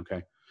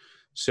 okay?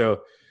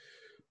 So,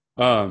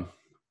 so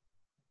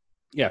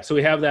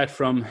we have that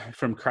from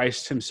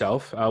Christ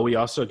himself. We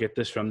also get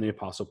this from the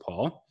Apostle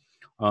Paul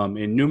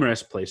in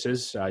numerous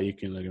places. You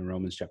can look in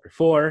Romans chapter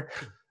 4,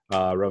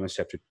 Romans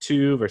chapter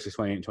 2, verses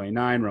 28 and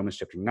 29, Romans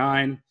chapter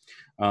 9.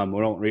 We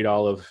won't read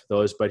all of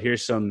those, but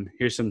here's some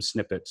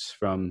snippets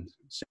from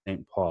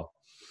St. Paul.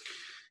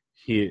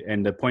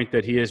 And the point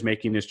that he is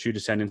making is true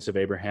descendants of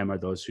Abraham are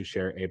those who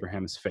share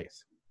Abraham's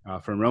faith.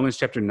 From Romans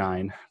chapter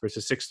 9,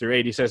 verses 6 through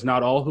 8, he says,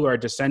 not all who are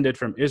descended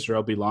from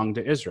Israel belong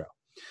to Israel,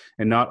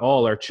 and not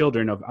all are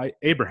children of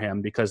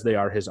Abraham because they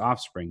are his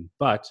offspring,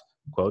 but,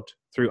 quote,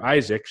 through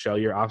Isaac shall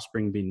your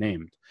offspring be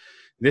named.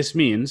 This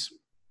means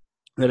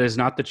that it is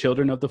not the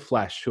children of the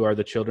flesh who are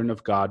the children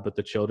of God, but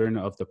the children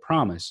of the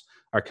promise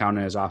are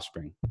counted as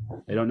offspring.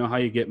 I don't know how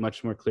you get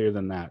much more clear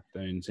than that. I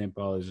mean, St.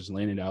 Paul is just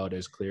laying it out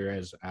as clear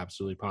as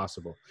absolutely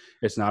possible.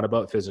 It's not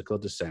about physical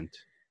descent.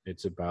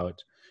 It's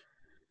about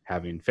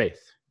having faith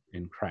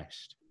in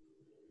Christ.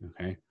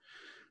 Okay.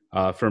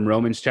 From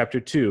Romans chapter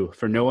 2,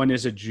 for no one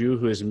is a Jew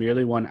who is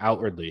merely one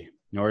outwardly,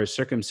 nor is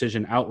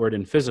circumcision outward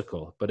and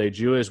physical, but a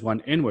Jew is one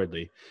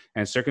inwardly,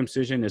 and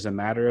circumcision is a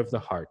matter of the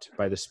heart,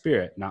 by the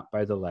Spirit, not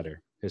by the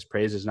letter. His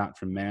praise is not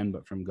from man,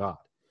 but from God.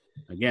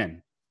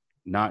 Again,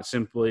 not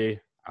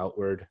simply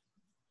outward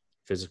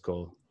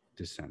physical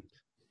descent.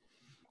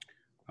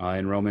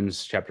 In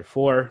Romans chapter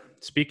 4,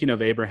 speaking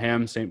of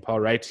Abraham, St. Paul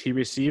writes, he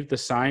received the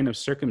sign of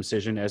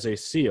circumcision as a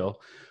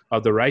seal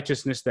of the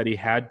righteousness that he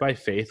had by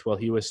faith while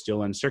he was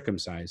still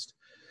uncircumcised.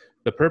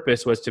 The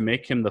purpose was to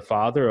make him the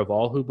father of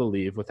all who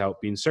believe without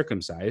being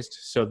circumcised,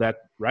 so that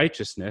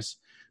righteousness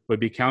would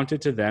be counted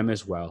to them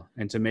as well,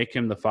 and to make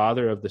him the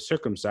father of the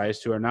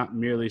circumcised who are not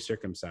merely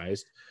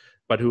circumcised,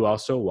 but who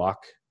also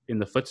walk in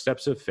the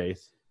footsteps of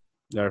faith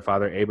that our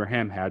father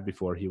Abraham had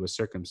before he was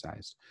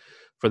circumcised.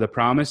 For the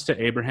promise to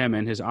Abraham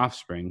and his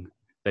offspring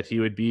that he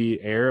would be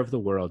heir of the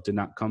world did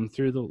not come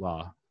through the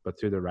law, but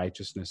through the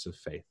righteousness of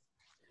faith.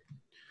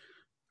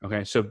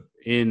 Okay, so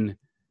in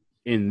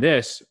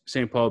this,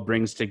 St. Paul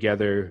brings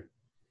together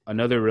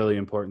another really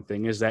important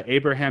thing, is that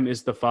Abraham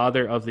is the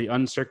father of the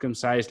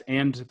uncircumcised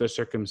and the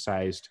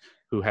circumcised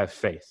who have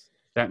faith.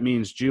 That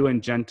means Jew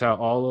and Gentile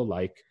all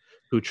alike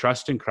who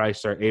trust in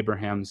Christ are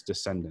Abraham's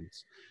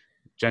descendants.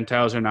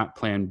 Gentiles are not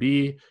plan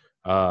B.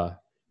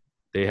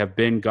 They have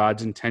been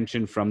God's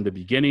intention from the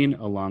beginning,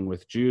 along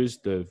with Jews.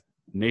 The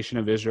nation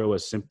of Israel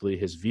was simply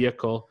his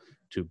vehicle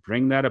to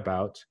bring that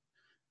about,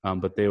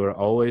 but they were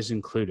always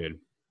included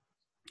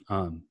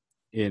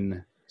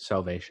in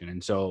salvation.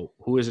 And so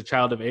who is a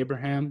child of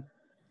Abraham?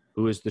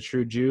 Who is the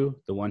true Jew?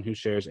 The one who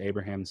shares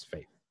Abraham's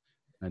faith.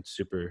 That's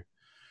super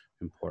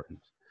important.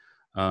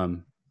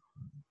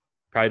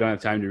 Probably don't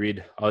have time to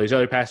read all these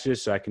other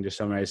passages, so I can just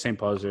summarize. St.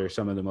 Paul's are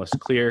some of the most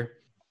clear.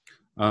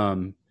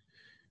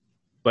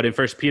 But in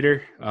 1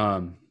 Peter,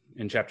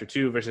 in chapter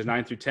 2, verses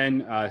 9 through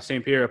 10,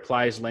 St. Peter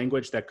applies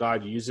language that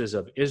God uses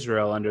of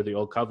Israel under the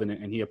Old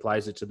Covenant, and he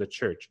applies it to the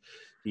church.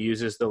 He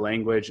uses the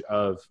language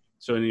of,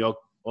 so in the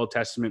Old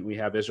Testament, we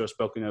have Israel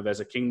spoken of as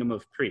a kingdom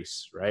of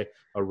priests, right?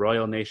 A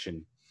royal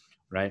nation,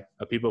 right?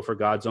 A people for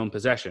God's own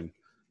possession,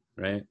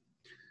 right?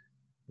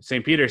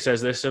 St. Peter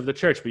says this of the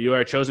church, but you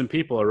are a chosen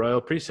people, a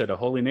royal priesthood, a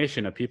holy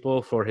nation, a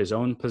people for his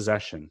own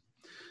possession,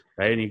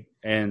 right?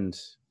 And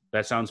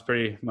that sounds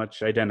pretty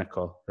much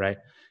identical, right?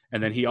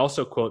 And then he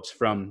also quotes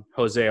from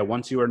Hosea,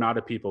 once you were not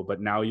a people,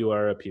 but now you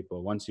are a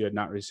people. Once you had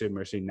not received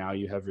mercy, now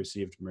you have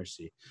received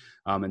mercy.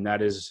 And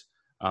that is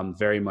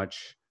very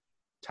much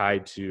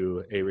tied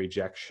to a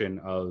rejection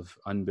of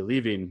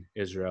unbelieving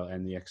Israel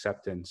and the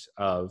acceptance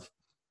of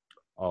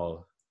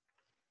all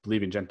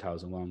believing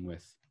Gentiles along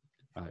with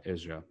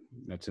Israel.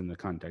 That's in the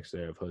context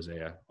there of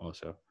Hosea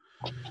also.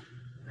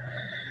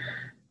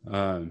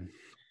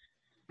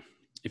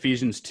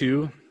 Ephesians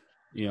 2,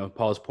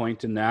 Paul's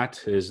point in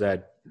that is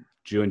that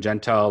Jew and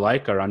Gentile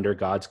alike are under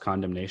God's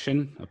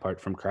condemnation apart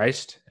from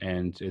Christ,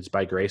 and it's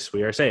by grace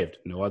we are saved.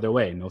 No other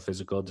way, no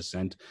physical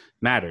descent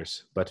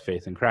matters, but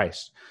faith in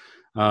Christ.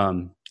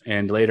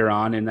 And later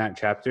on in that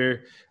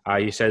chapter,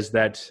 he says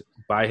that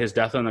by his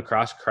death on the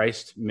cross,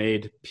 Christ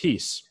made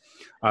peace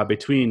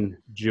between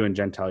Jew and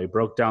Gentile. He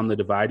broke down the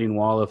dividing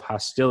wall of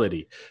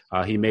hostility.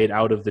 He made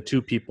out of the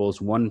two peoples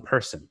one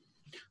person,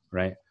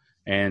 right?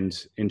 And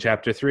in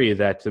chapter 3,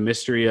 that the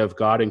mystery of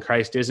God in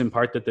Christ is in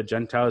part that the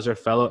Gentiles are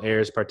fellow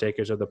heirs,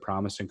 partakers of the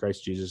promise in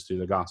Christ Jesus through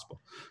the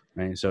gospel,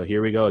 right? So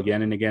here we go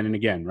again and again and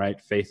again,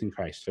 right? Faith in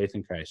Christ, faith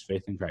in Christ,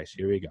 faith in Christ.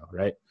 Here we go,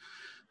 right?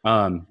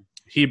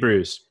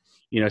 Hebrews,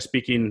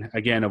 speaking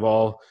again of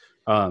all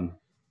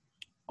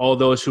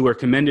those who were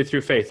commended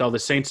through faith, all the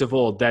saints of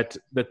old, that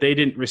they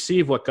didn't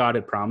receive what God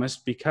had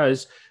promised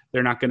because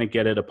they're not going to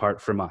get it apart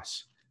from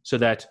us. So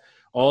that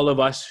all of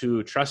us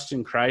who trust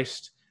in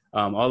Christ,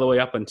 all the way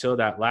up until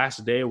that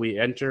last day, we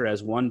enter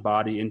as one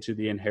body into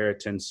the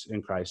inheritance in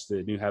Christ,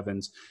 the new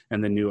heavens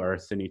and the new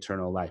earth and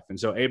eternal life. And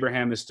so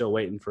Abraham is still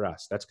waiting for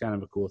us. That's kind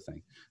of a cool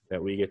thing,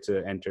 that we get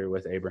to enter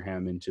with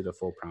Abraham into the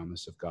full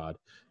promise of God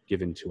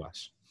given to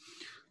us.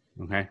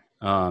 Okay.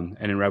 And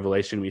in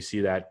Revelation, we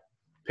see that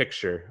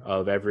picture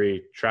of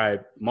every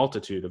tribe,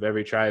 multitude of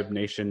every tribe,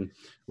 nation,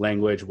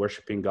 language,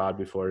 worshiping God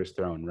before his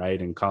throne, right?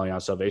 And calling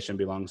out salvation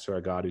belongs to our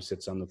God who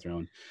sits on the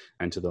throne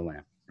and to the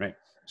Lamb, right?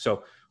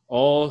 So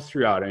all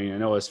throughout, I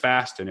know it was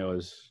fast and it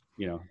was,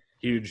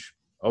 huge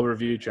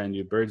overview, trying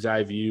to do bird's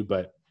eye view,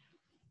 but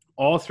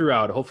all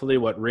throughout, hopefully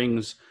what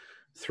rings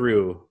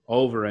through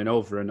over and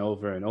over and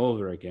over and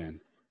over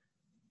again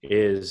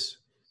is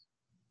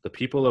the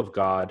people of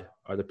God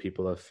are the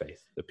people of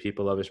faith, the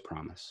people of his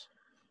promise.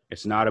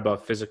 It's not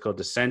about physical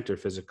descent or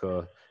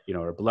physical,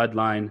 or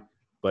bloodline,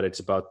 but it's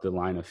about the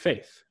line of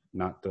faith,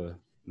 not a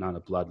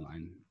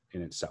bloodline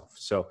in itself.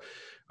 So,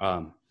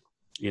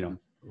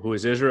 who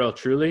is Israel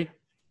truly?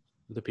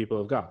 The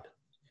people of God,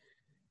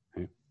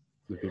 right?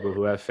 The people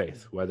who have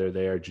faith, whether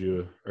they are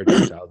Jew or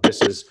Gentile.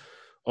 This is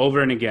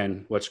over and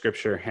again what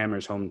Scripture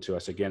hammers home to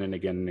us again and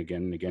again and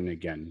again and again and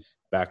again,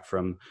 back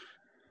from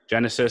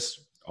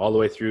Genesis all the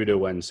way through to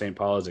when St.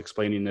 Paul is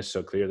explaining this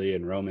so clearly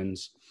in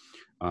Romans.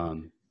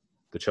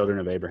 The children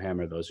of Abraham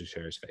are those who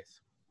share his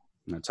faith.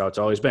 And that's how it's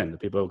always been. The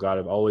people of God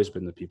have always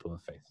been the people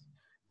of faith.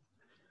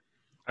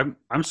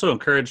 I'm so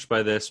encouraged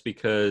by this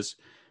because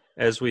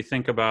as we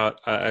think about,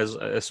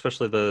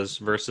 especially those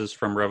verses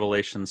from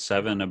Revelation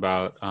 7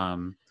 about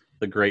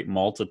the great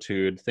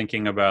multitude,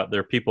 thinking about there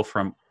are people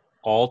from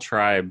all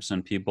tribes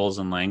and peoples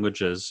and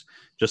languages,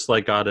 just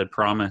like God had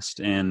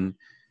promised in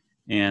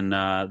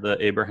the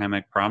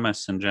Abrahamic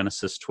promise in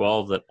Genesis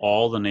 12, that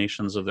all the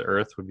nations of the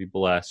earth would be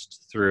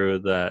blessed through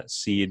the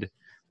seed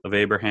of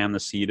Abraham, the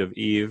seed of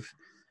Eve.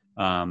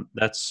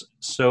 That's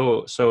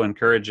so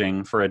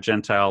encouraging for a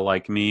Gentile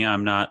like me.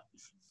 I'm not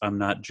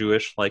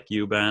Jewish like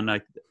you,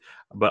 Ben.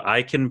 but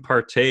I can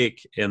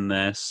partake in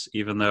this,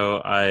 even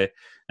though I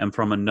am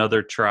from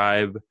another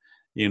tribe,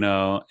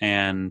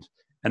 and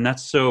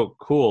that's so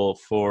cool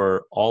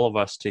for all of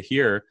us to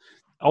hear.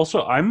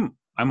 Also, I'm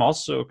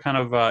also kind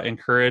of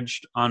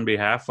encouraged on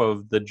behalf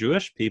of the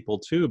Jewish people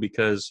too,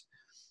 because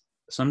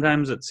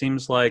sometimes it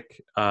seems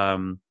like,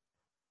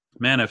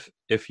 man,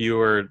 if you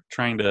were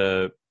trying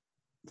to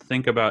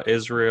think about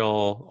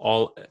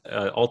Israel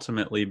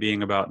ultimately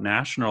being about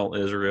national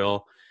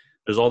Israel,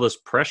 there's all this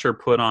pressure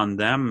put on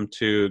them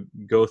to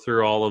go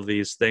through all of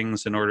these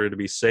things in order to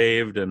be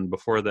saved and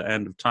before the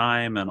end of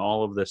time and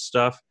all of this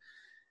stuff.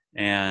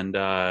 And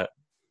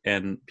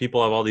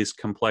people have all these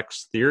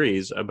complex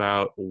theories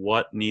about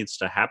what needs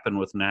to happen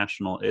with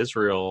national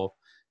Israel,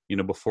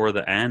 before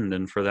the end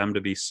and for them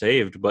to be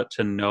saved. But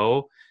to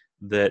know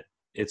that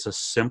it's a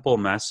simple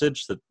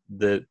message, that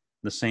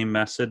the same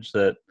message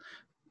that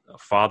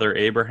Father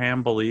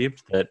Abraham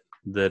believed,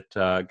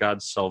 that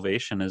God's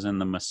salvation is in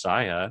the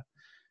Messiah,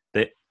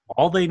 that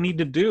all they need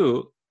to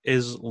do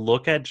is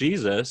look at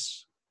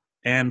Jesus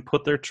and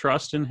put their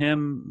trust in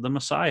him, the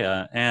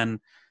Messiah,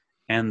 and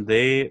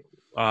they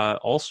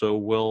also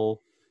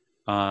will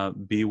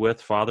be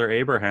with Father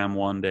Abraham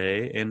one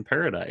day in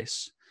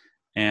paradise.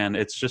 And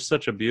it's just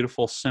such a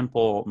beautiful,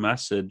 simple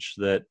message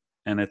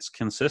and it's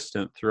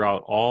consistent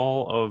throughout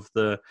all of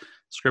the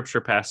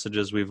scripture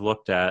passages we've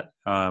looked at.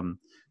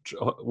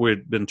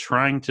 We've been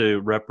trying to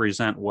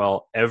represent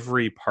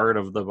every part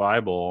of the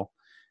Bible,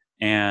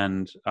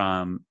 and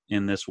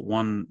in this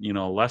one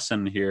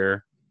lesson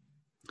here,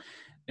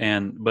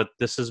 but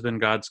this has been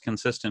God's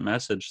consistent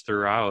message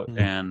throughout.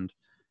 And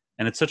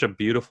it's such a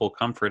beautiful,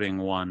 comforting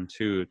one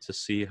too, to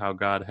see how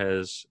God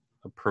has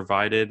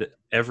provided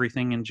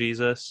everything in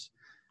Jesus,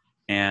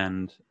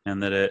 and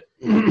that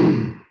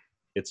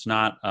it's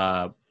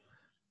not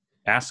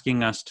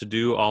asking us to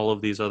do all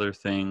of these other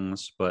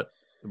things, but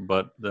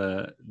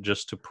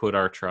just to put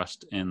our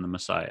trust in the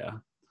Messiah.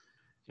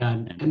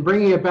 And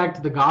bringing it back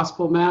to the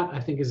gospel, Matt, I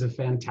think is a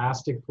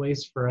fantastic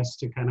place for us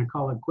to kind of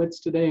call it quits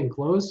today and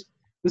close.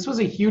 This was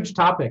a huge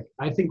topic.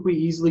 I think we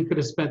easily could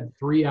have spent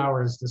 3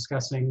 hours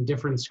discussing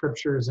different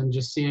scriptures and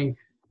just seeing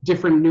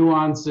different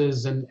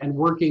nuances and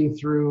working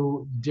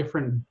through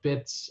different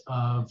bits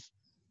of,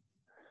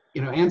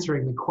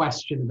 answering the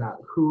question about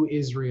who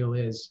Israel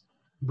is.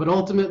 But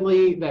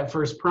ultimately, that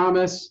first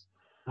promise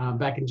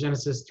back in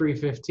Genesis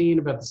 3:15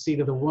 about the seed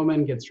of the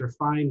woman gets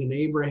refined in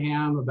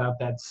Abraham, about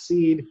that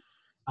seed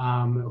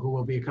who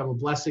will become a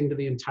blessing to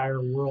the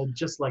entire world,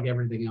 just like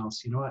everything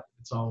else. You know what?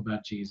 It's all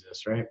about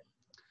Jesus, right?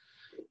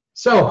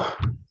 So,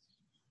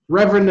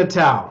 Reverend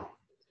Natal,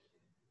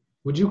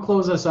 would you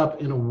close us up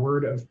in a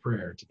word of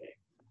prayer today?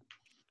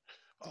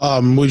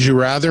 Would you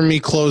rather me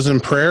close in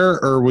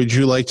prayer, or would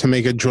you like to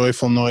make a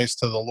joyful noise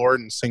to the Lord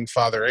and sing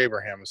Father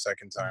Abraham a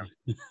second time?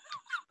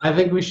 I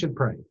think we should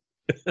pray.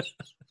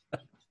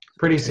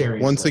 Pretty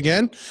serious. Once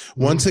again,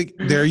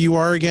 there you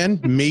are again,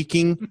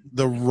 making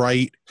the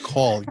right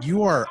call.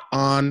 You are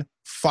on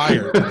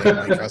fire today,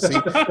 Mike Hussey.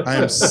 I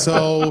am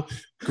so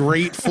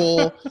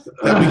grateful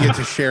that we get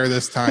to share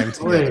this time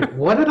together. Wait,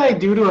 what did I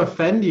do to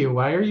offend you?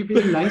 Why are you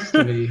being nice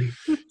to me?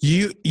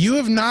 You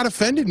have not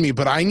offended me,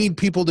 but I need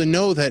people to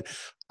know that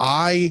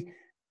I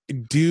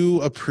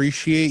do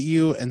appreciate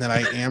you and that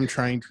I am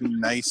trying to be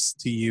nice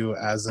to you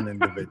as an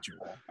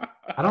individual.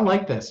 I don't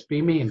like this.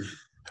 Be mean.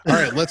 All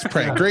right, let's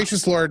pray.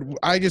 Gracious Lord,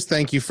 I just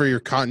thank you for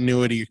your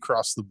continuity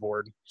across the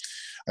board.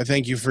 I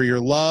thank you for your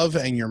love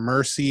and your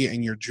mercy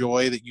and your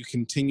joy that you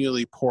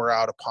continually pour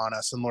out upon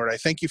us. And Lord, I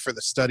thank you for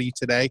the study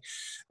today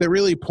that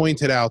really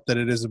pointed out that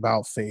it is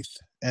about faith,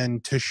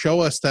 and to show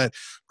us that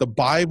the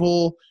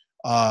Bible,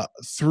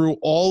 through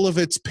all of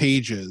its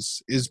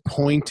pages, is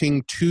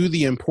pointing to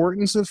the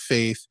importance of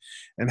faith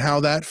and how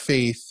that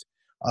faith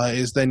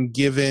is then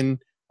given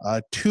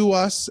to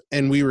us,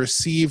 and we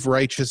receive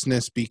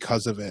righteousness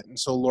because of it. And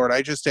so, Lord,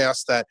 I just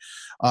ask that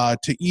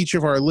to each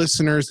of our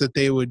listeners that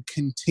they would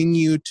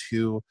continue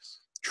to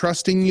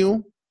trust in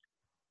you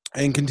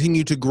and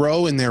continue to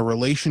grow in their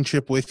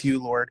relationship with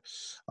you, Lord.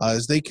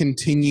 As they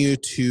continue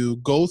to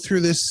go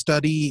through this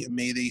study,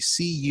 may they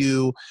see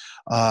you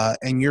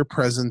and your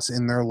presence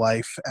in their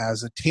life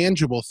as a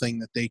tangible thing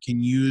that they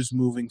can use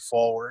moving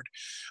forward.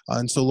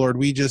 And so, Lord,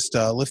 we just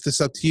lift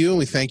this up to you, and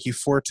we thank you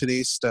for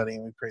today's study,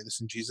 and we pray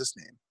this in Jesus'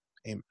 name.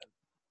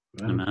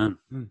 Amen.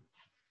 Amen.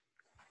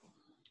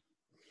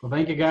 Well,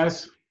 thank you,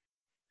 guys.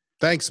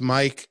 Thanks,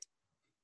 Mike.